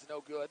Jenkins,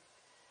 no good.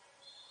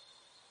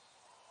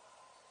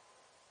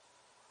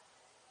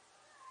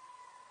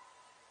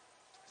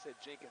 I said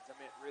Jenkins, I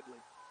meant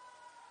Ridley.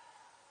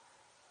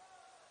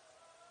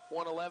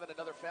 1:11,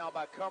 another foul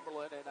by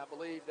Cumberland, and I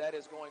believe that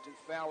is going to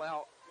foul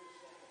out.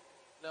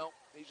 No,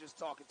 he's just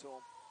talking to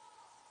him.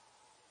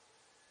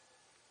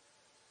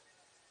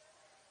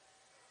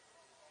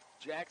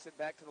 Jackson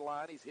back to the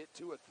line. He's hit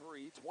 2 of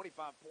 3,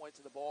 25 points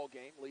in the ball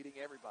game, leading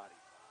everybody.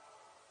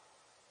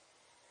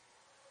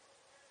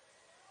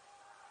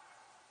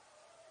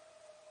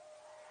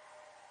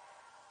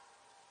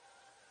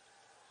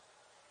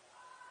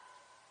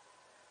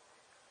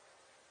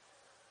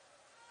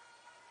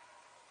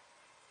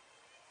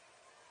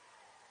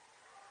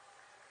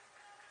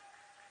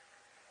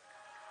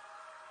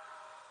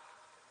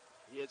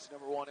 He hits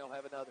number one, he'll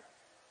have another.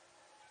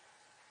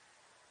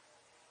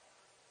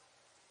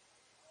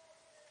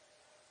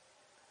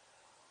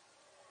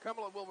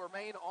 Cumberland will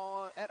remain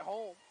at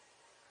home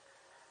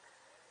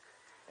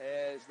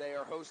as they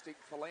are hosting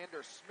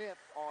Philander Smith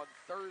on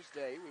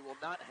Thursday. We will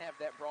not have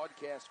that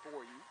broadcast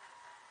for you.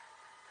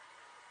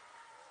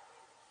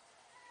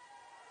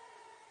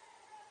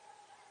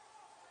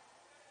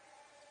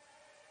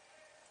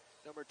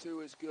 Number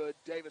 2 is good.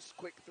 Davis,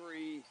 quick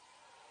 3.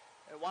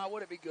 And why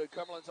would it be good?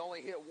 Cumberland's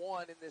only hit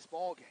 1 in this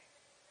ball game.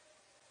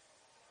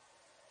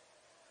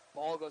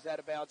 Ball goes out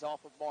of bounds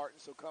off of Martin,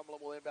 so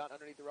Cumberland will inbound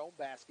underneath their own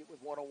basket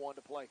with 1:01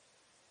 to play.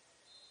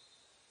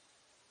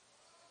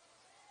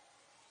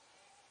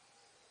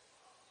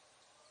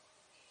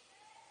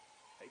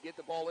 They get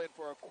the ball in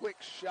for a quick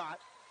shot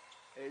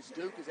as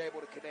Duke is able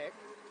to connect.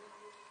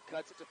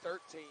 Cuts it to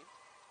 13.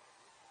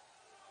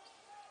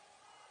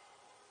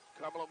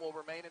 Cumberland will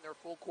remain in their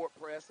full court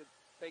press. I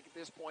think at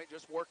this point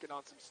just working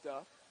on some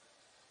stuff.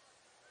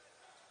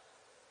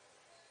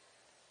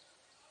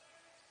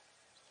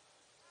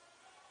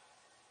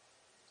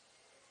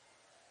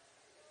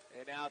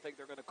 And now I think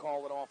they're going to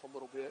call it off a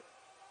little bit.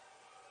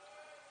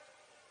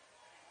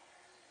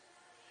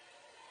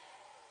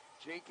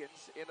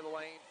 Jenkins into the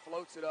lane,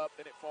 floats it up,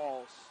 and it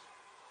falls.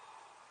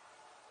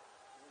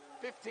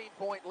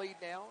 15-point lead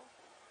now.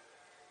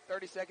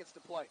 30 seconds to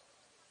play.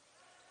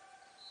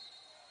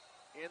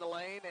 In the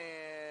lane,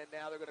 and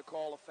now they're going to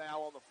call a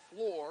foul on the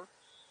floor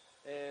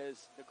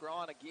as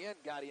DeGron again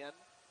got in.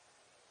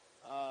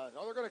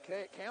 No, they're going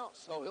to count,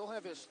 so he'll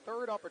have his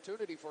third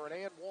opportunity for an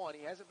and one.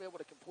 He hasn't been able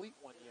to complete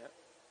one yet.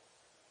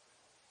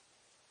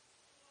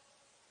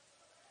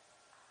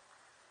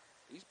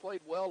 He's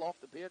played well off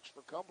the bench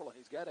for Cumberland.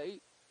 He's got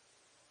 8.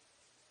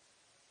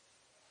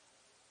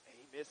 And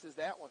he misses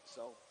that one,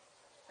 so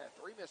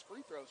 3 missed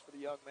free throws for the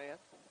young man.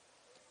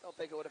 Don't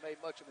think it would have made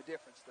much of a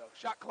difference, though.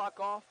 Shot clock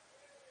off.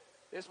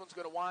 This one's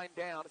going to wind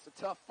down. It's a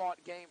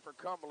tough-fought game for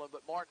Cumberland,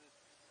 but Martin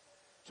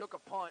took a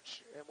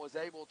punch and was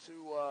able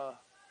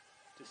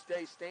to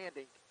stay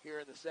standing here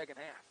in the second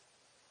half.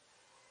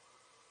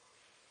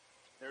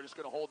 They're just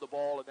going to hold the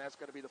ball, and that's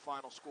going to be the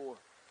final score.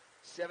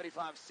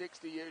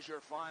 75-60 is your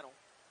final.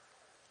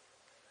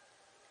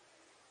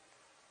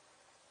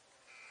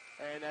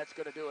 And that's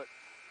going to do it.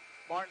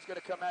 Martin's going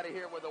to come out of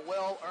here with a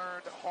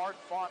well-earned,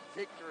 hard-fought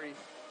victory.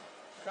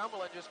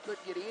 Cumberland just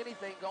couldn't get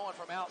anything going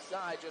from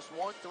outside. Just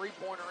one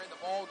three-pointer in the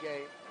ball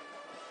game.